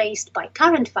 Antibodies raised by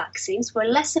current vaccines were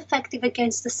less effective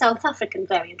against the South African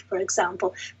variant, for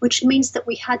example, which means that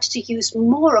we had to use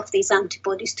more of these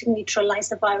antibodies to neutralize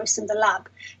the virus in the lab.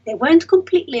 They weren't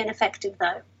completely ineffective,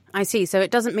 though. I see. So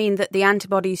it doesn't mean that the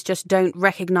antibodies just don't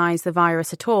recognise the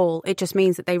virus at all. It just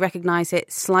means that they recognise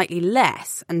it slightly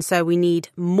less. And so we need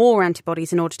more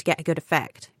antibodies in order to get a good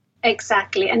effect.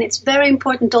 Exactly. And it's very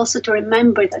important also to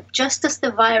remember that just as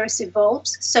the virus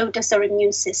evolves, so does our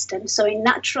immune system. So in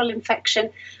natural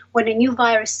infection, when a new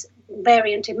virus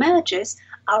variant emerges,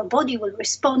 our body will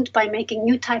respond by making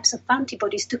new types of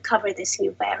antibodies to cover this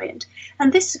new variant.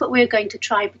 And this is what we're going to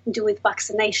try to do with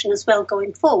vaccination as well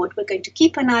going forward. We're going to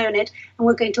keep an eye on it and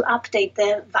we're going to update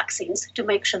the vaccines to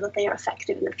make sure that they are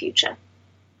effective in the future.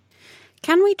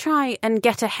 Can we try and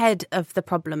get ahead of the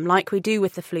problem like we do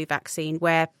with the flu vaccine,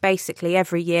 where basically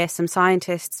every year some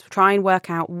scientists try and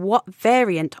work out what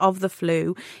variant of the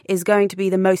flu is going to be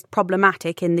the most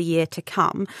problematic in the year to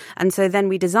come? And so then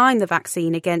we design the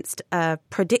vaccine against a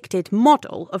predicted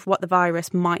model of what the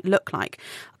virus might look like.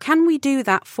 Can we do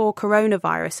that for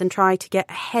coronavirus and try to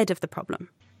get ahead of the problem?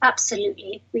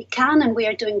 Absolutely. We can, and we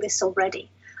are doing this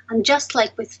already. And just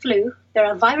like with flu, there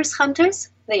are virus hunters.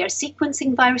 They are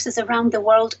sequencing viruses around the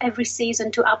world every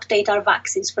season to update our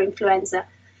vaccines for influenza.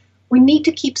 We need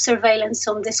to keep surveillance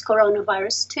on this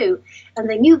coronavirus too, and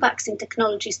the new vaccine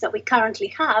technologies that we currently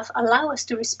have allow us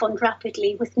to respond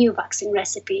rapidly with new vaccine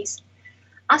recipes.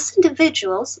 As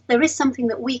individuals, there is something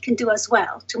that we can do as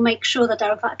well to make sure that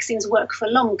our vaccines work for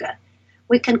longer.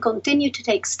 We can continue to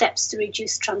take steps to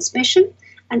reduce transmission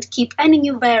and keep any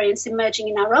new variants emerging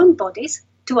in our own bodies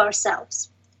to ourselves.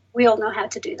 We all know how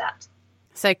to do that.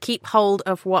 So keep hold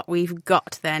of what we've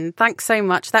got then. Thanks so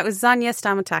much. That was Zanya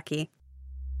Stamataki.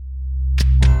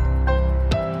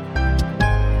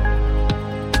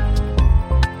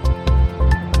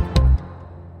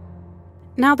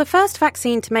 Now, the first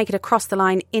vaccine to make it across the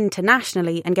line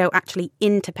internationally and go actually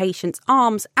into patients'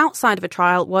 arms outside of a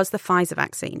trial was the Pfizer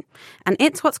vaccine. And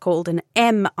it's what's called an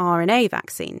mRNA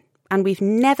vaccine. And we've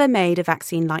never made a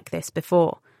vaccine like this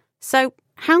before. So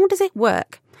how does it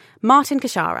work? Martin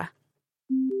Kashara.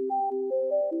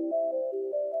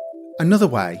 Another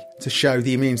way to show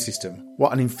the immune system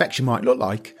what an infection might look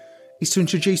like is to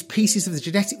introduce pieces of the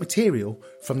genetic material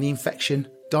from the infection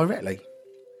directly.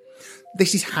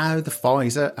 This is how the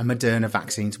Pfizer and Moderna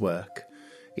vaccines work.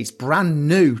 It's brand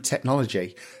new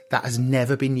technology that has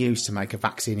never been used to make a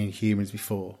vaccine in humans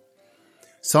before.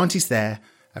 Scientists there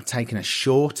have taken a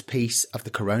short piece of the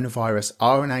coronavirus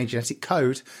RNA genetic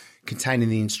code containing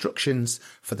the instructions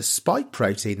for the spike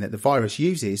protein that the virus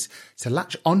uses to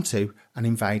latch onto and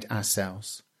invade our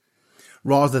cells.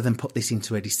 Rather than put this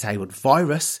into a disabled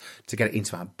virus to get it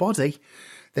into our body,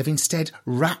 they've instead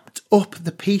wrapped up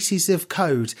the pieces of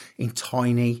code in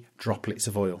tiny droplets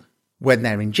of oil. When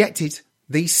they're injected,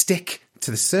 these stick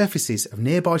to the surfaces of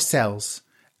nearby cells,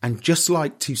 and just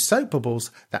like two soap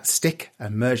bubbles that stick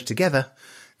and merge together,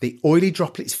 the oily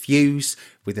droplets fuse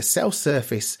with the cell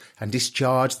surface and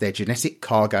discharge their genetic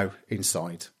cargo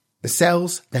inside. The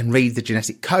cells then read the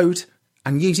genetic code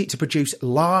and use it to produce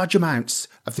large amounts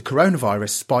of the coronavirus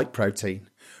spike protein,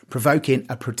 provoking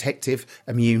a protective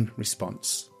immune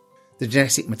response. The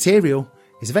genetic material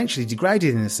is eventually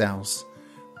degraded in the cells,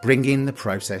 bringing the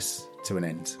process to an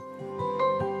end.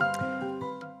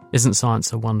 Isn't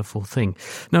science a wonderful thing?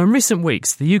 Now, in recent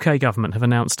weeks, the UK government have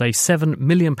announced a £7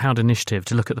 million initiative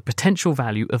to look at the potential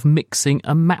value of mixing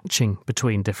and matching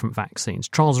between different vaccines.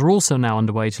 Trials are also now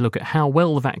underway to look at how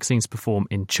well the vaccines perform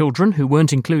in children who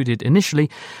weren't included initially,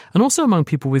 and also among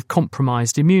people with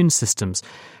compromised immune systems.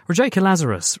 Rajeka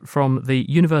Lazarus from the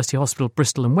University Hospital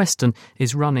Bristol and Western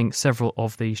is running several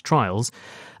of these trials.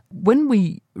 When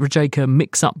we, Rajeka,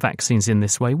 mix up vaccines in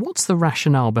this way, what's the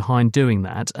rationale behind doing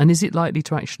that, and is it likely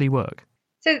to actually work?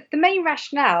 So the main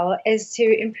rationale is to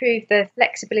improve the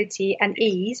flexibility and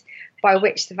ease by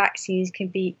which the vaccines can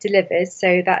be delivered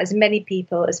so that as many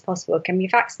people as possible can be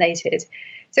vaccinated.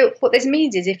 So what this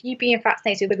means is if you've been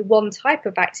vaccinated with one type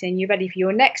of vaccine and you're ready for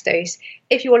your next dose,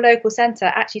 if your local centre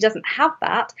actually doesn't have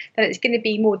that, then it's going to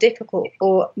be more difficult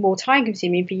or more time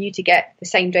consuming for you to get the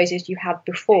same doses you had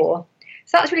before.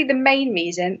 So that's really the main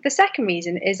reason. The second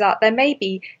reason is that there may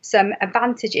be some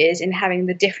advantages in having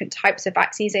the different types of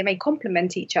vaccines. They may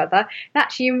complement each other and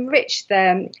actually enrich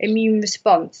the immune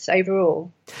response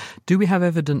overall. Do we have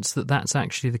evidence that that's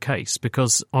actually the case?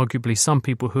 Because arguably some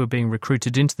people who are being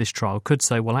recruited into this trial could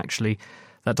say, well, actually,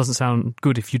 that doesn't sound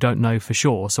good if you don't know for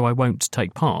sure, so I won't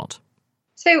take part.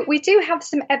 So we do have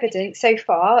some evidence so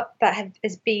far that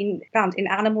has been found in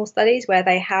animal studies where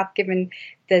they have given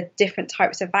the different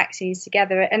types of vaccines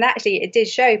together. And actually it did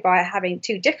show by having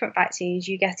two different vaccines,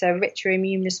 you get a richer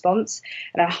immune response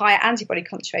and a higher antibody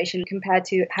concentration compared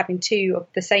to having two of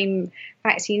the same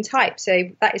vaccine type.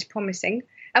 So that is promising.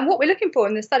 And what we're looking for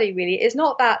in the study really is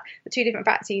not that the two different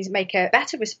vaccines make a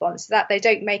better response, that they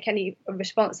don't make any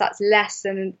response that's less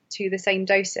than to the same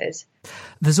doses.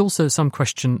 There's also some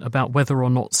question about whether or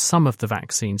not some of the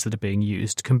vaccines that are being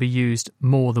used can be used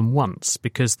more than once,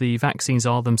 because the vaccines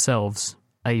are themselves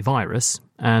a virus,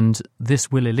 and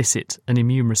this will elicit an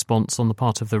immune response on the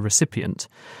part of the recipient.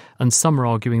 And some are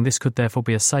arguing this could therefore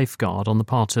be a safeguard on the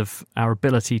part of our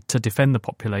ability to defend the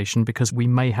population, because we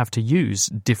may have to use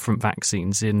different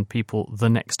vaccines in people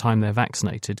the next time they're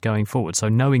vaccinated going forward. So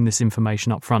knowing this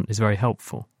information up front is very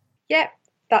helpful. Yeah,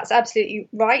 that's absolutely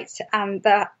right. And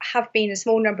there have been a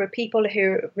small number of people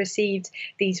who received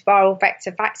these viral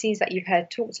vector vaccines that you've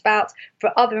heard talked about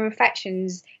for other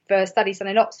infections, for studies done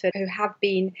in Oxford, who have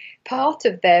been part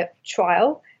of the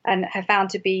trial and have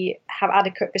found to have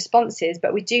adequate responses.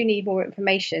 But we do need more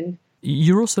information.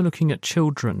 You're also looking at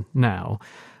children now.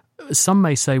 Some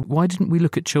may say, why didn't we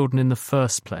look at children in the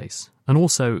first place? And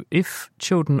also, if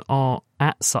children are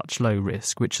at such low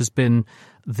risk, which has been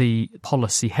the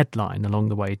policy headline along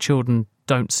the way, children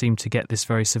don't seem to get this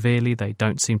very severely, they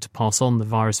don't seem to pass on the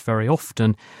virus very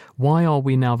often, why are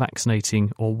we now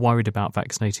vaccinating or worried about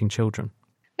vaccinating children?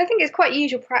 I think it's quite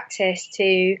usual practice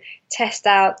to test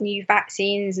out new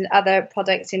vaccines and other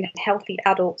products in healthy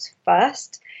adults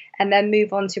first, and then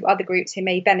move on to other groups who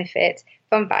may benefit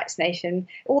from vaccination.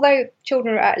 Although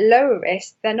children are at lower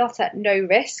risk, they're not at no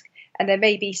risk, and there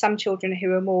may be some children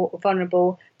who are more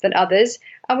vulnerable than others.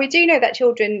 And we do know that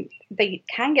children, they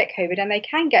can get COVID and they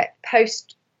can get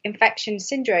post-infection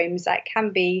syndromes that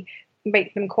can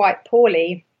make them quite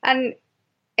poorly. And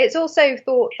it's also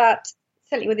thought that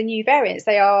certainly with the new variants,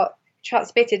 they are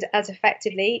transmitted as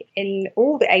effectively in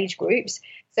all the age groups.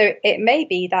 So it may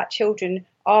be that children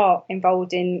are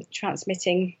involved in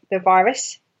transmitting the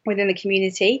virus within the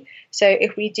community. So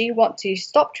if we do want to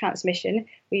stop transmission,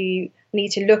 we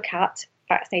need to look at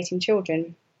vaccinating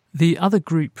children. The other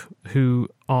group who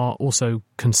are also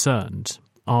concerned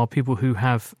are people who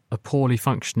have a poorly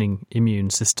functioning immune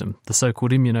system, the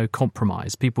so-called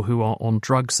immunocompromised, people who are on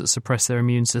drugs that suppress their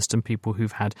immune system, people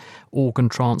who've had organ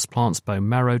transplants, bone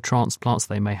marrow transplants.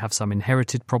 They may have some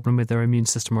inherited problem with their immune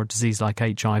system or a disease like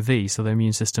HIV, so their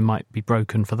immune system might be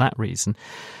broken for that reason.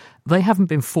 They haven't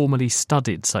been formally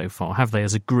studied so far, have they,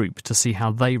 as a group, to see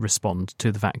how they respond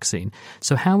to the vaccine?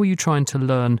 So how are you trying to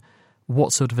learn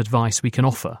what sort of advice we can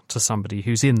offer to somebody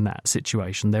who's in that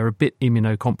situation? They're a bit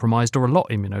immunocompromised or a lot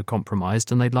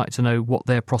immunocompromised, and they'd like to know what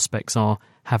their prospects are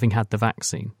having had the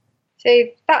vaccine. So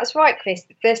that's right, Chris.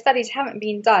 The studies haven't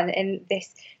been done in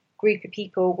this group of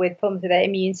people with problems with their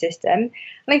immune system. And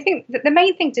I think that the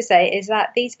main thing to say is that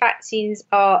these vaccines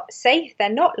are safe. They're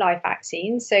not live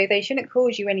vaccines, so they shouldn't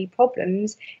cause you any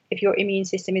problems if your immune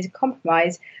system is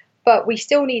compromised. But we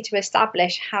still need to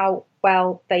establish how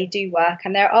well they do work.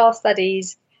 And there are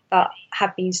studies that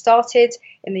have been started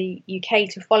in the UK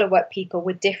to follow up people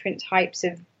with different types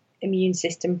of immune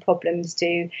system problems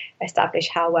to establish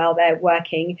how well they're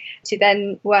working, to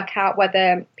then work out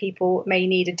whether people may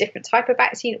need a different type of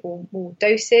vaccine or more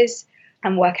doses,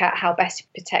 and work out how best to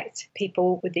protect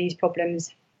people with these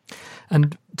problems.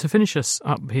 And to finish us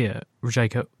up here,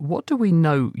 Rajeka, what do we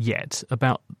know yet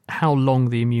about how long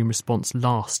the immune response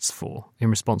lasts for in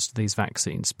response to these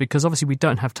vaccines? Because obviously we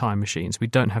don't have time machines, we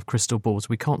don't have crystal balls,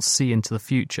 we can't see into the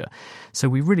future. So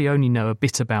we really only know a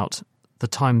bit about the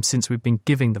time since we've been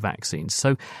giving the vaccines.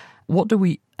 So what do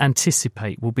we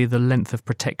anticipate will be the length of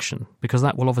protection? Because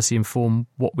that will obviously inform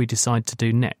what we decide to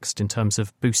do next in terms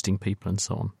of boosting people and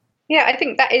so on. Yeah, I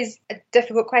think that is a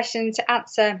difficult question to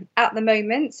answer at the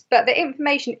moment, but the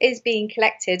information is being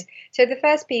collected. So the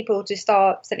first people to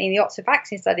start, certainly in the Oxford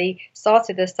vaccine study,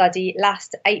 started the study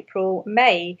last April,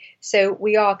 May. So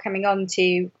we are coming on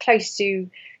to close to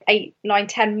 8, 9,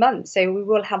 10 months. So we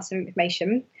will have some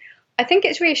information. I think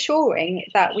it's reassuring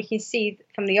that we can see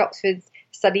from the Oxford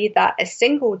studied that a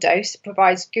single dose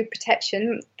provides good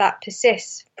protection that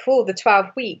persists for the 12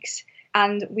 weeks.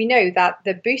 And we know that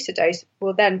the booster dose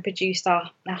will then produce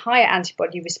a higher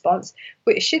antibody response,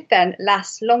 which should then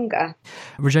last longer.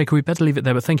 Rajeka, we better leave it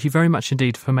there, but thank you very much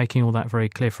indeed for making all that very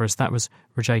clear for us. That was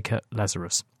Rajeka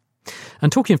Lazarus.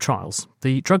 And talking of trials,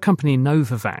 the drug company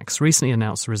Novavax recently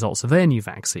announced the results of their new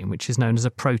vaccine, which is known as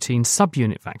a protein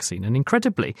subunit vaccine. And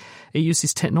incredibly, it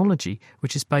uses technology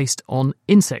which is based on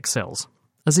insect cells,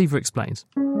 as Eva explains.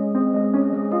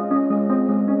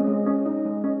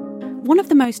 One of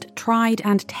the most tried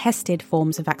and tested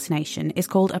forms of vaccination is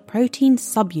called a protein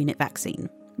subunit vaccine.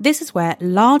 This is where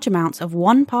large amounts of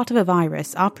one part of a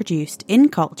virus are produced in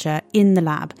culture in the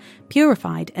lab,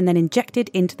 purified and then injected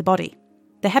into the body.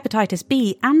 The hepatitis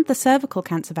B and the cervical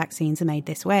cancer vaccines are made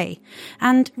this way.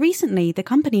 And recently, the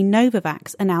company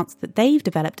Novavax announced that they've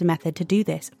developed a method to do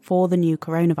this for the new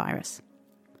coronavirus.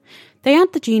 They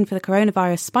add the gene for the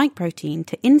coronavirus spike protein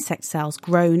to insect cells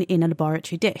grown in a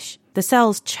laboratory dish. The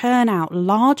cells churn out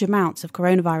large amounts of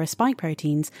coronavirus spike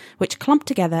proteins, which clump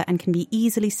together and can be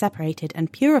easily separated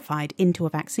and purified into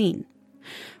a vaccine.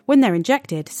 When they're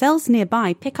injected, cells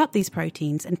nearby pick up these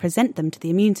proteins and present them to the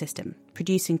immune system,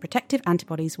 producing protective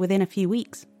antibodies within a few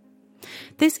weeks.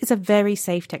 This is a very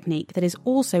safe technique that is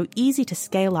also easy to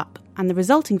scale up, and the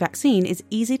resulting vaccine is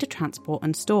easy to transport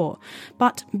and store.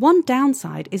 But one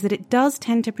downside is that it does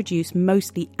tend to produce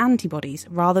mostly antibodies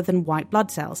rather than white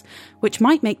blood cells, which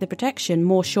might make the protection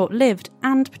more short-lived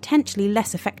and potentially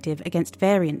less effective against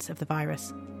variants of the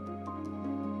virus.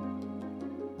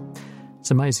 It's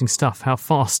amazing stuff, how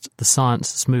fast the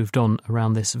science has moved on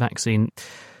around this vaccine.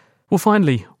 Well,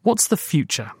 finally, what's the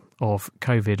future of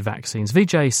COVID vaccines?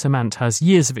 Vijay Samant has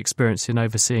years of experience in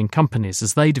overseeing companies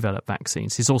as they develop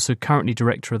vaccines. He's also currently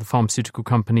director of the pharmaceutical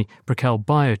company Briquel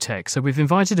Biotech. So we've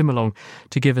invited him along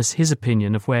to give us his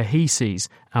opinion of where he sees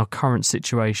our current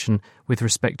situation with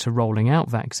respect to rolling out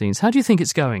vaccines. How do you think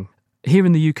it's going? Here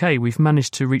in the UK, we've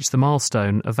managed to reach the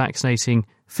milestone of vaccinating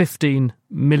 15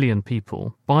 million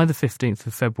people by the 15th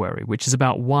of February, which is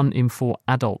about 1 in 4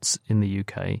 adults in the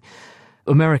UK.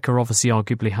 America obviously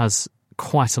arguably has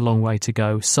quite a long way to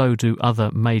go. So do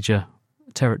other major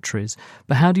territories.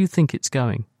 But how do you think it's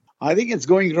going? I think it's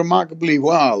going remarkably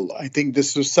well. I think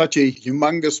this was such a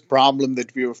humongous problem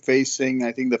that we were facing.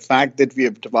 I think the fact that we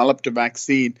have developed a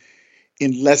vaccine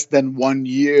in less than 1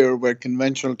 year, where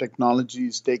conventional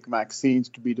technologies take vaccines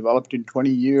to be developed in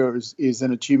 20 years, is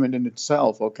an achievement in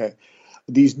itself. Okay.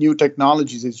 These new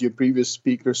technologies, as your previous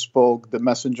speaker spoke, the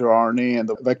messenger RNA and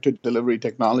the vector delivery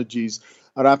technologies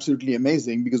are absolutely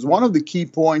amazing, because one of the key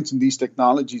points in these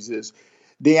technologies is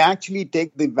they actually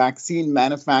take the vaccine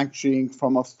manufacturing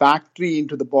from a factory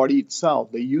into the body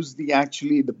itself. They use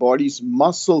the body's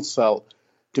muscle cell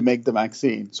to make the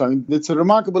vaccine. So it's a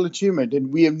remarkable achievement,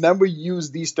 and we have never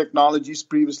used these technologies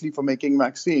previously for making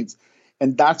vaccines.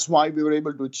 And that's why we were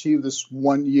able to achieve this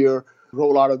 1 year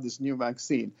rollout of this new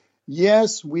vaccine.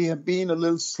 Yes, we have been a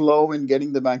little slow in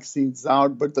getting the vaccines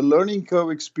out, but the learning curve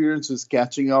experience is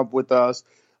catching up with us.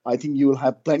 I think you will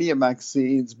have plenty of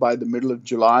vaccines by the middle of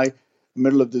July,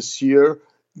 middle of this year,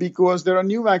 because there are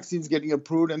new vaccines getting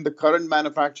approved and the current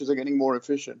manufacturers are getting more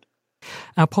efficient.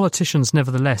 Our politicians,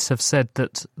 nevertheless, have said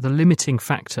that the limiting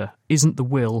factor isn't the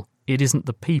will, it isn't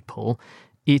the people,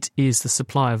 it is the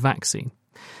supply of vaccine.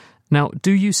 Now,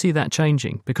 do you see that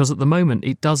changing? Because at the moment,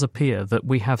 it does appear that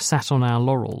we have sat on our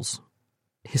laurels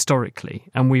historically,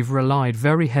 and we've relied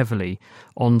very heavily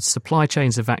on supply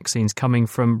chains of vaccines coming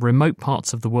from remote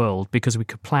parts of the world because we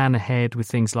could plan ahead with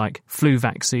things like flu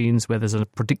vaccines where there's a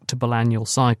predictable annual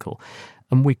cycle,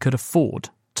 and we could afford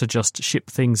to just ship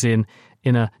things in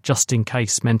a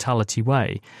just-in-case mentality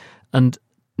way. And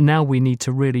now we need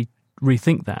to really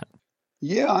rethink that.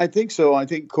 Yeah, I think so. I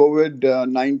think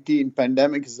COVID-19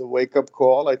 pandemic is a wake-up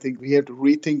call. I think we have to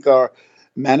rethink our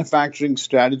manufacturing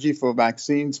strategy for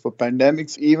vaccines, for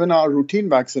pandemics, even our routine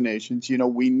vaccinations.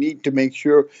 We need to make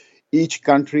sure each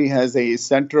country has a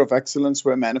center of excellence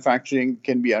where manufacturing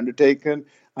can be undertaken.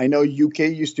 I know UK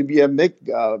used to be a big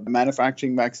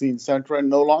manufacturing vaccine center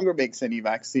and no longer makes any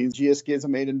vaccines. GSKs are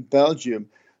made in Belgium.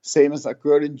 Same as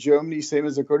occurred in Germany, same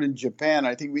as occurred in Japan.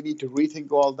 I think we need to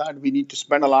rethink all that. We need to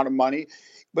spend a lot of money.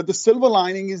 But the silver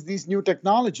lining is these new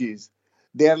technologies.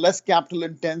 They are less capital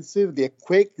intensive, they're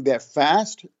quick, they're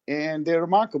fast, and they're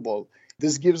remarkable.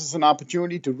 This gives us an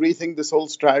opportunity to rethink this whole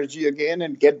strategy again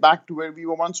and get back to where we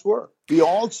once were. We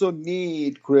also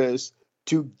need, Chris,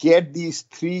 to get these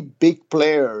 3 big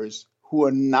players who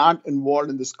are not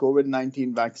involved in this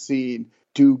COVID-19 vaccine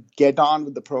to get on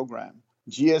with the program.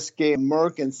 GSK,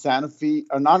 Merck, and Sanofi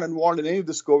are not involved in any of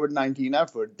this COVID-19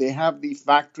 effort. They have the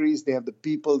factories, they have the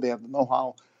people, they have the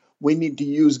know-how. We need to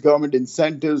use government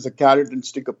incentives, a carrot and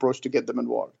stick approach to get them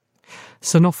involved.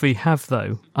 Sanofi have,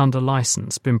 though, under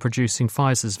license, been producing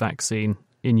Pfizer's vaccine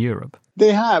in Europe.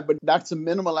 They have, but that's a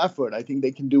minimal effort. I think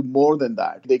they can do more than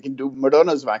that. They can do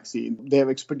Moderna's vaccine. They have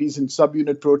expertise in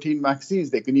subunit protein vaccines.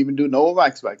 They can even do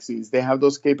Novavax vaccines. They have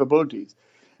those capabilities.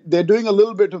 They're doing a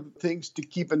little bit of things to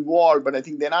keep involved, but I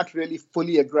think they're not really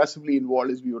fully aggressively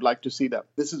involved as we would like to see them.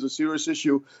 This is a serious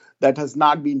issue that has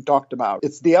not been talked about.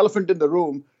 It's the elephant in the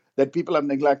room that people have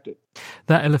neglected.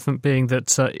 That elephant being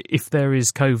that if there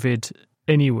is COVID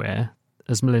anywhere,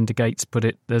 as Melinda Gates put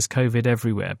it, there's COVID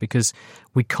everywhere, because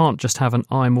we can't just have an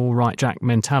I'm all right, Jack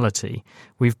mentality.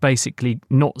 We've basically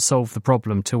not solved the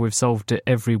problem till we've solved it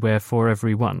everywhere for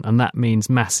everyone. And that means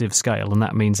massive scale, and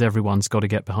that means everyone's got to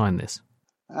get behind this.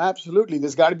 Absolutely.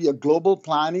 There's got to be a global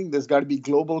planning. There's got to be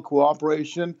global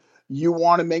cooperation. You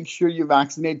want to make sure you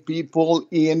vaccinate people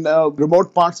in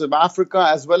remote parts of Africa,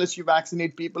 as well as you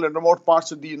vaccinate people in remote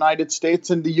parts of the United States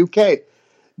and the UK,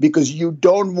 because you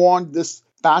don't want this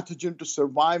pathogen to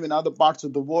survive in other parts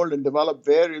of the world and develop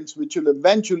variants, which will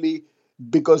eventually,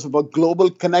 because of a global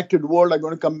connected world, are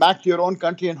going to come back to your own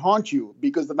country and haunt you,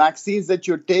 because the vaccines that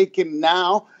you're taking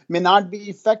now may not be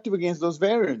effective against those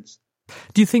variants.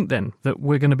 Do you think then that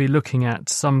we're going to be looking at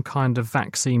some kind of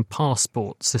vaccine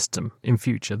passport system in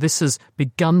future? This has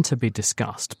begun to be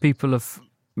discussed. People have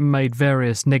made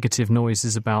various negative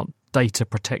noises about data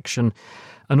protection.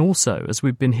 And also, as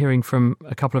we've been hearing from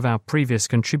a couple of our previous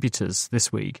contributors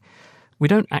this week, we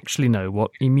don't actually know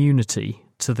what immunity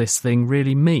to this thing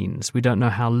really means. We don't know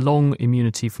how long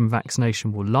immunity from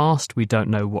vaccination will last. We don't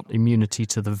know what immunity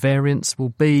to the variants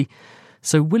will be.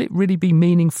 So will it really be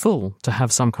meaningful to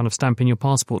have some kind of stamp in your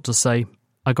passport to say,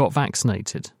 I got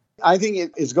vaccinated? I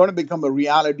think it's going to become a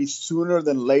reality sooner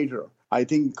than later. I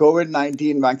think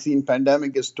COVID-19 vaccine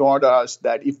pandemic has taught us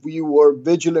that if we were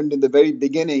vigilant in the very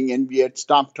beginning and we had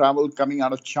stopped travel coming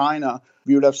out of China,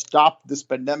 we would have stopped this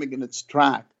pandemic in its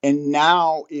track. And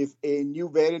now if a new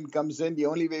variant comes in, the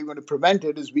only way we're going to prevent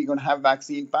it is we're going to have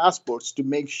vaccine passports to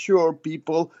make sure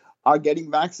people are getting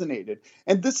vaccinated.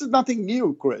 And this is nothing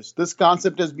new, Chris. This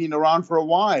concept has been around for a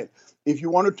while. If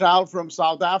you want to travel from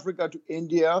South Africa to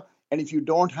India, and if you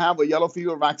don't have a yellow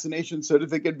fever vaccination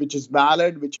certificate, which is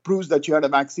valid, which proves that you had a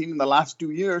vaccine in the last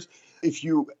 2 years, if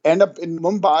you end up in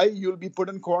Mumbai, you'll be put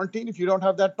in quarantine if you don't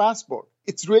have that passport.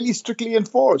 It's really strictly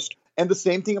enforced. And the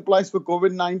same thing applies for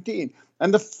COVID-19.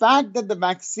 And the fact that the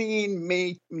vaccine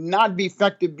may not be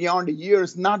effective beyond a year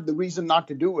is not the reason not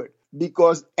to do it,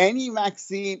 because any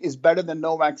vaccine is better than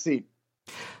no vaccine.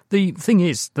 The thing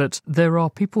is that there are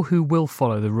people who will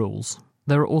follow the rules.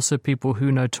 There are also people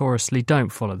who notoriously don't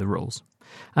follow the rules.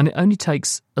 And it only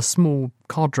takes a small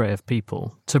cadre of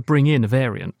people to bring in a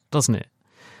variant, doesn't it?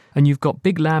 And you've got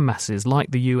big land masses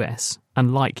like the US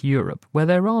and like Europe, where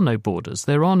there are no borders,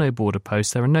 there are no border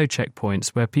posts, there are no checkpoints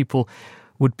where people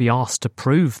would be asked to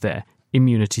prove their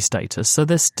immunity status. So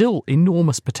there's still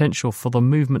enormous potential for the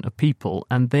movement of people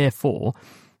and therefore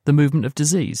the movement of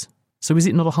disease. So is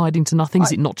it not a hiding to nothing?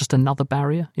 Is it not just another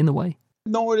barrier in the way?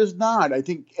 No, it is not. I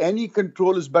think any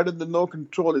control is better than no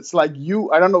control. It's like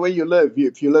I don't know where you live.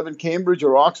 If you live in Cambridge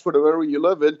or Oxford or wherever you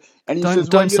live in, and you says,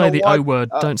 don't say the O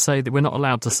word. Don't say that. We're not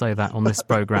allowed to say that on this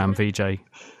program, Vijay.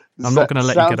 I'm not going to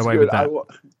let you get away with that.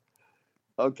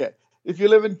 Okay. If you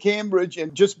live in Cambridge,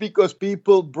 and just because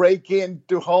people break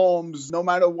into homes, no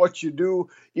matter what you do,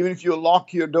 even if you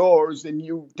lock your doors and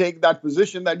you take that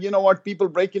position that, you know what, people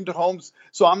break into homes,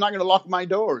 so I'm not going to lock my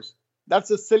doors. That's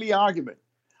a silly argument.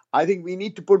 I think we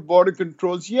need to put border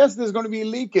controls. Yes, there's going to be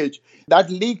leakage. That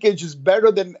leakage is better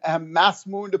than a mass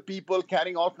movement of people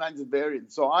carrying all kinds of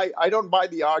variants. So I don't buy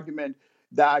the argument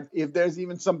that if there's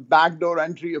even some backdoor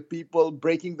entry of people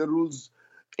breaking the rules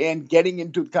and getting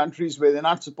into countries where they're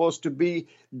not supposed to be,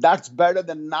 that's better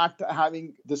than not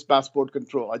having this passport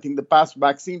control. I think the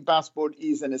vaccine passport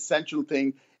is an essential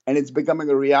thing, and it's becoming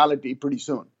a reality pretty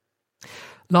soon.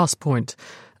 Last point.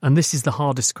 And this is the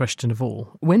hardest question of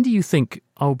all. When do you think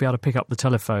I'll be able to pick up the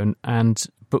telephone and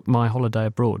book my holiday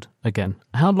abroad again?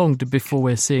 How long before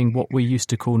we're seeing what we used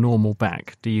to call normal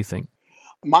back, do you think?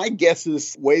 My guess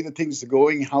is the way the things are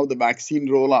going, how the vaccine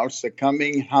rollouts are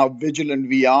coming, how vigilant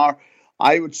we are.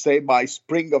 I would say by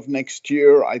spring of next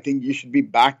year, I think you should be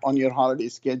back on your holiday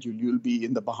schedule. You'll be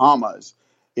in the Bahamas,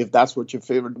 if that's what your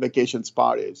favorite vacation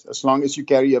spot is, as long as you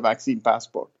carry a vaccine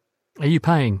passport. Are you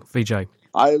paying, Vijay?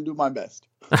 I'll do my best.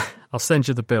 I'll send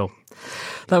you the bill.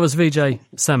 That was Vijay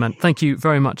Samant. Thank you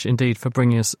very much indeed for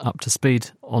bringing us up to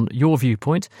speed on your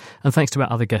viewpoint. And thanks to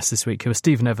our other guests this week, who are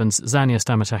Stephen Evans, Zania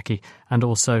Stamataki, and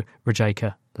also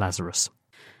Rajeka Lazarus.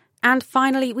 And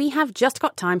finally, we have just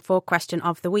got time for Question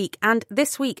of the Week. And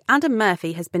this week, Adam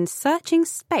Murphy has been searching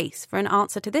space for an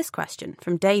answer to this question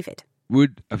from David.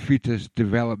 Would a fetus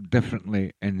develop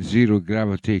differently in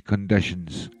zero-gravity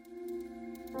conditions?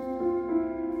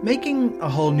 Making a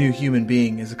whole new human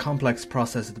being is a complex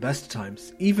process at the best of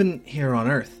times, even here on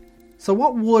Earth. So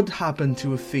what would happen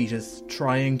to a fetus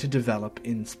trying to develop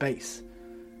in space?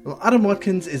 Well, Adam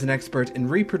Watkins is an expert in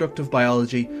reproductive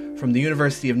biology from the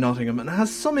University of Nottingham and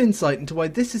has some insight into why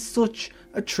this is such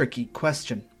a tricky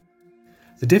question.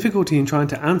 The difficulty in trying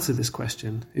to answer this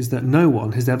question is that no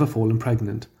one has ever fallen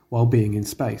pregnant while being in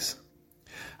space.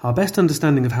 Our best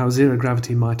understanding of how zero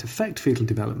gravity might affect fetal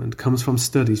development comes from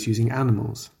studies using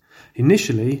animals.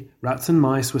 Initially, rats and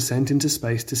mice were sent into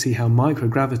space to see how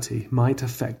microgravity might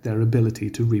affect their ability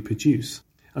to reproduce.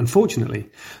 Unfortunately,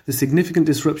 the significant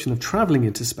disruption of travelling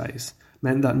into space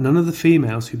meant that none of the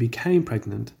females who became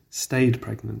pregnant stayed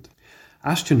pregnant.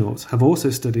 Astronauts have also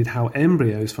studied how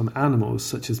embryos from animals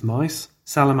such as mice,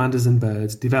 salamanders and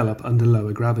birds develop under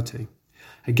lower gravity.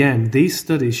 Again, these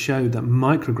studies showed that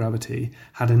microgravity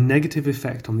had a negative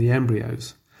effect on the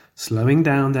embryos, slowing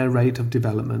down their rate of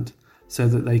development so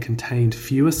that they contained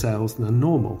fewer cells than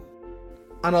normal.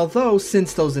 And although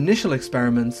since those initial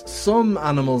experiments, some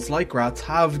animals like rats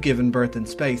have given birth in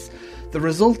space, the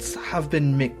results have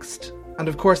been mixed. And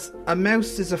of course, a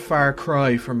mouse is a far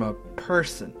cry from a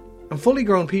person. And fully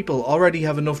grown people already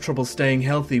have enough trouble staying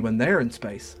healthy when they're in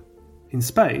space. In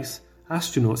space,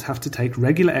 astronauts have to take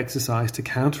regular exercise to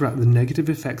counteract the negative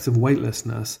effects of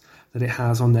weightlessness that it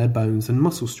has on their bones and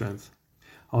muscle strength.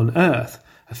 On Earth,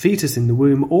 a fetus in the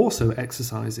womb also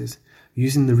exercises,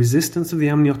 using the resistance of the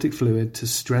amniotic fluid to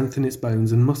strengthen its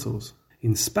bones and muscles.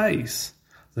 In space,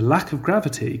 the lack of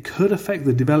gravity could affect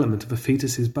the development of a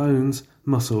fetus's bones,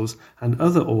 muscles, and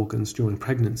other organs during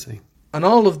pregnancy. And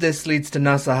all of this leads to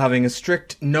NASA having a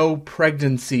strict no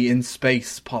pregnancy in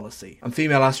space policy, and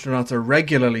female astronauts are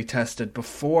regularly tested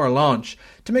before launch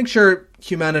to make sure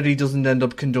humanity doesn't end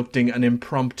up conducting an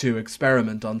impromptu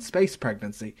experiment on space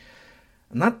pregnancy.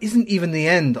 And that isn't even the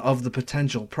end of the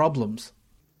potential problems.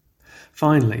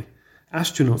 Finally,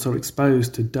 astronauts are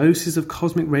exposed to doses of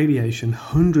cosmic radiation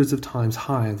hundreds of times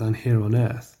higher than here on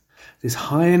Earth. This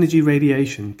high-energy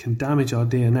radiation can damage our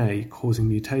DNA, causing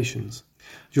mutations.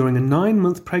 During a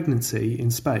 9-month pregnancy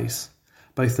in space,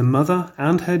 both the mother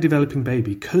and her developing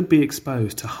baby could be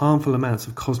exposed to harmful amounts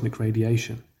of cosmic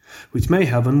radiation, which may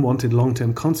have unwanted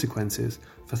long-term consequences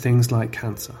for things like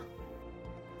cancer.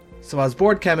 So as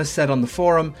Board Chemist said on the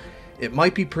forum, it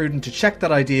might be prudent to check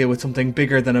that idea with something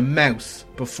bigger than a mouse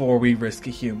before we risk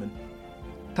a human.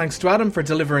 Thanks to Adam for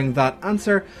delivering that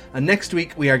answer, and next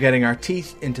week we are getting our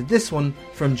teeth into this one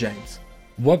from James.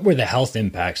 What were the health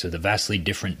impacts of the vastly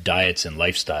different diets and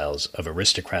lifestyles of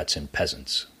aristocrats and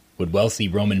peasants? Would wealthy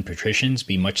Roman patricians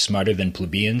be much smarter than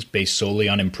plebeians based solely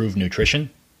on improved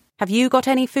nutrition? Have you got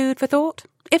any food for thought?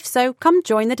 If so, come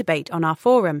join the debate on our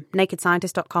forum,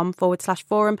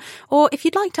 nakedscientist.com/forum, or if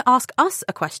you'd like to ask us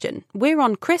a question, we're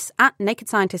on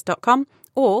chris@nakedscientist.com,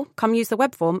 or come use the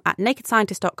web form at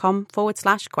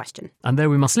nakedscientist.com/question. And there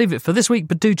we must leave it for this week,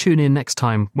 but do tune in next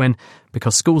time when,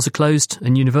 because schools are closed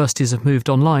and universities have moved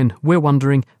online, we're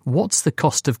wondering what's the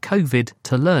cost of COVID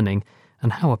to learning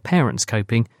and how are parents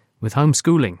coping with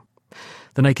homeschooling?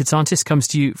 The Naked Scientist comes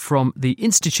to you from the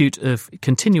Institute of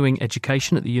Continuing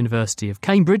Education at the University of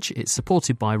Cambridge. It's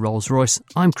supported by Rolls-Royce.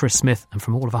 I'm Chris Smith, and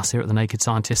from all of us here at The Naked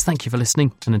Scientist, thank you for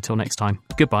listening, and until next time,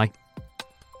 goodbye.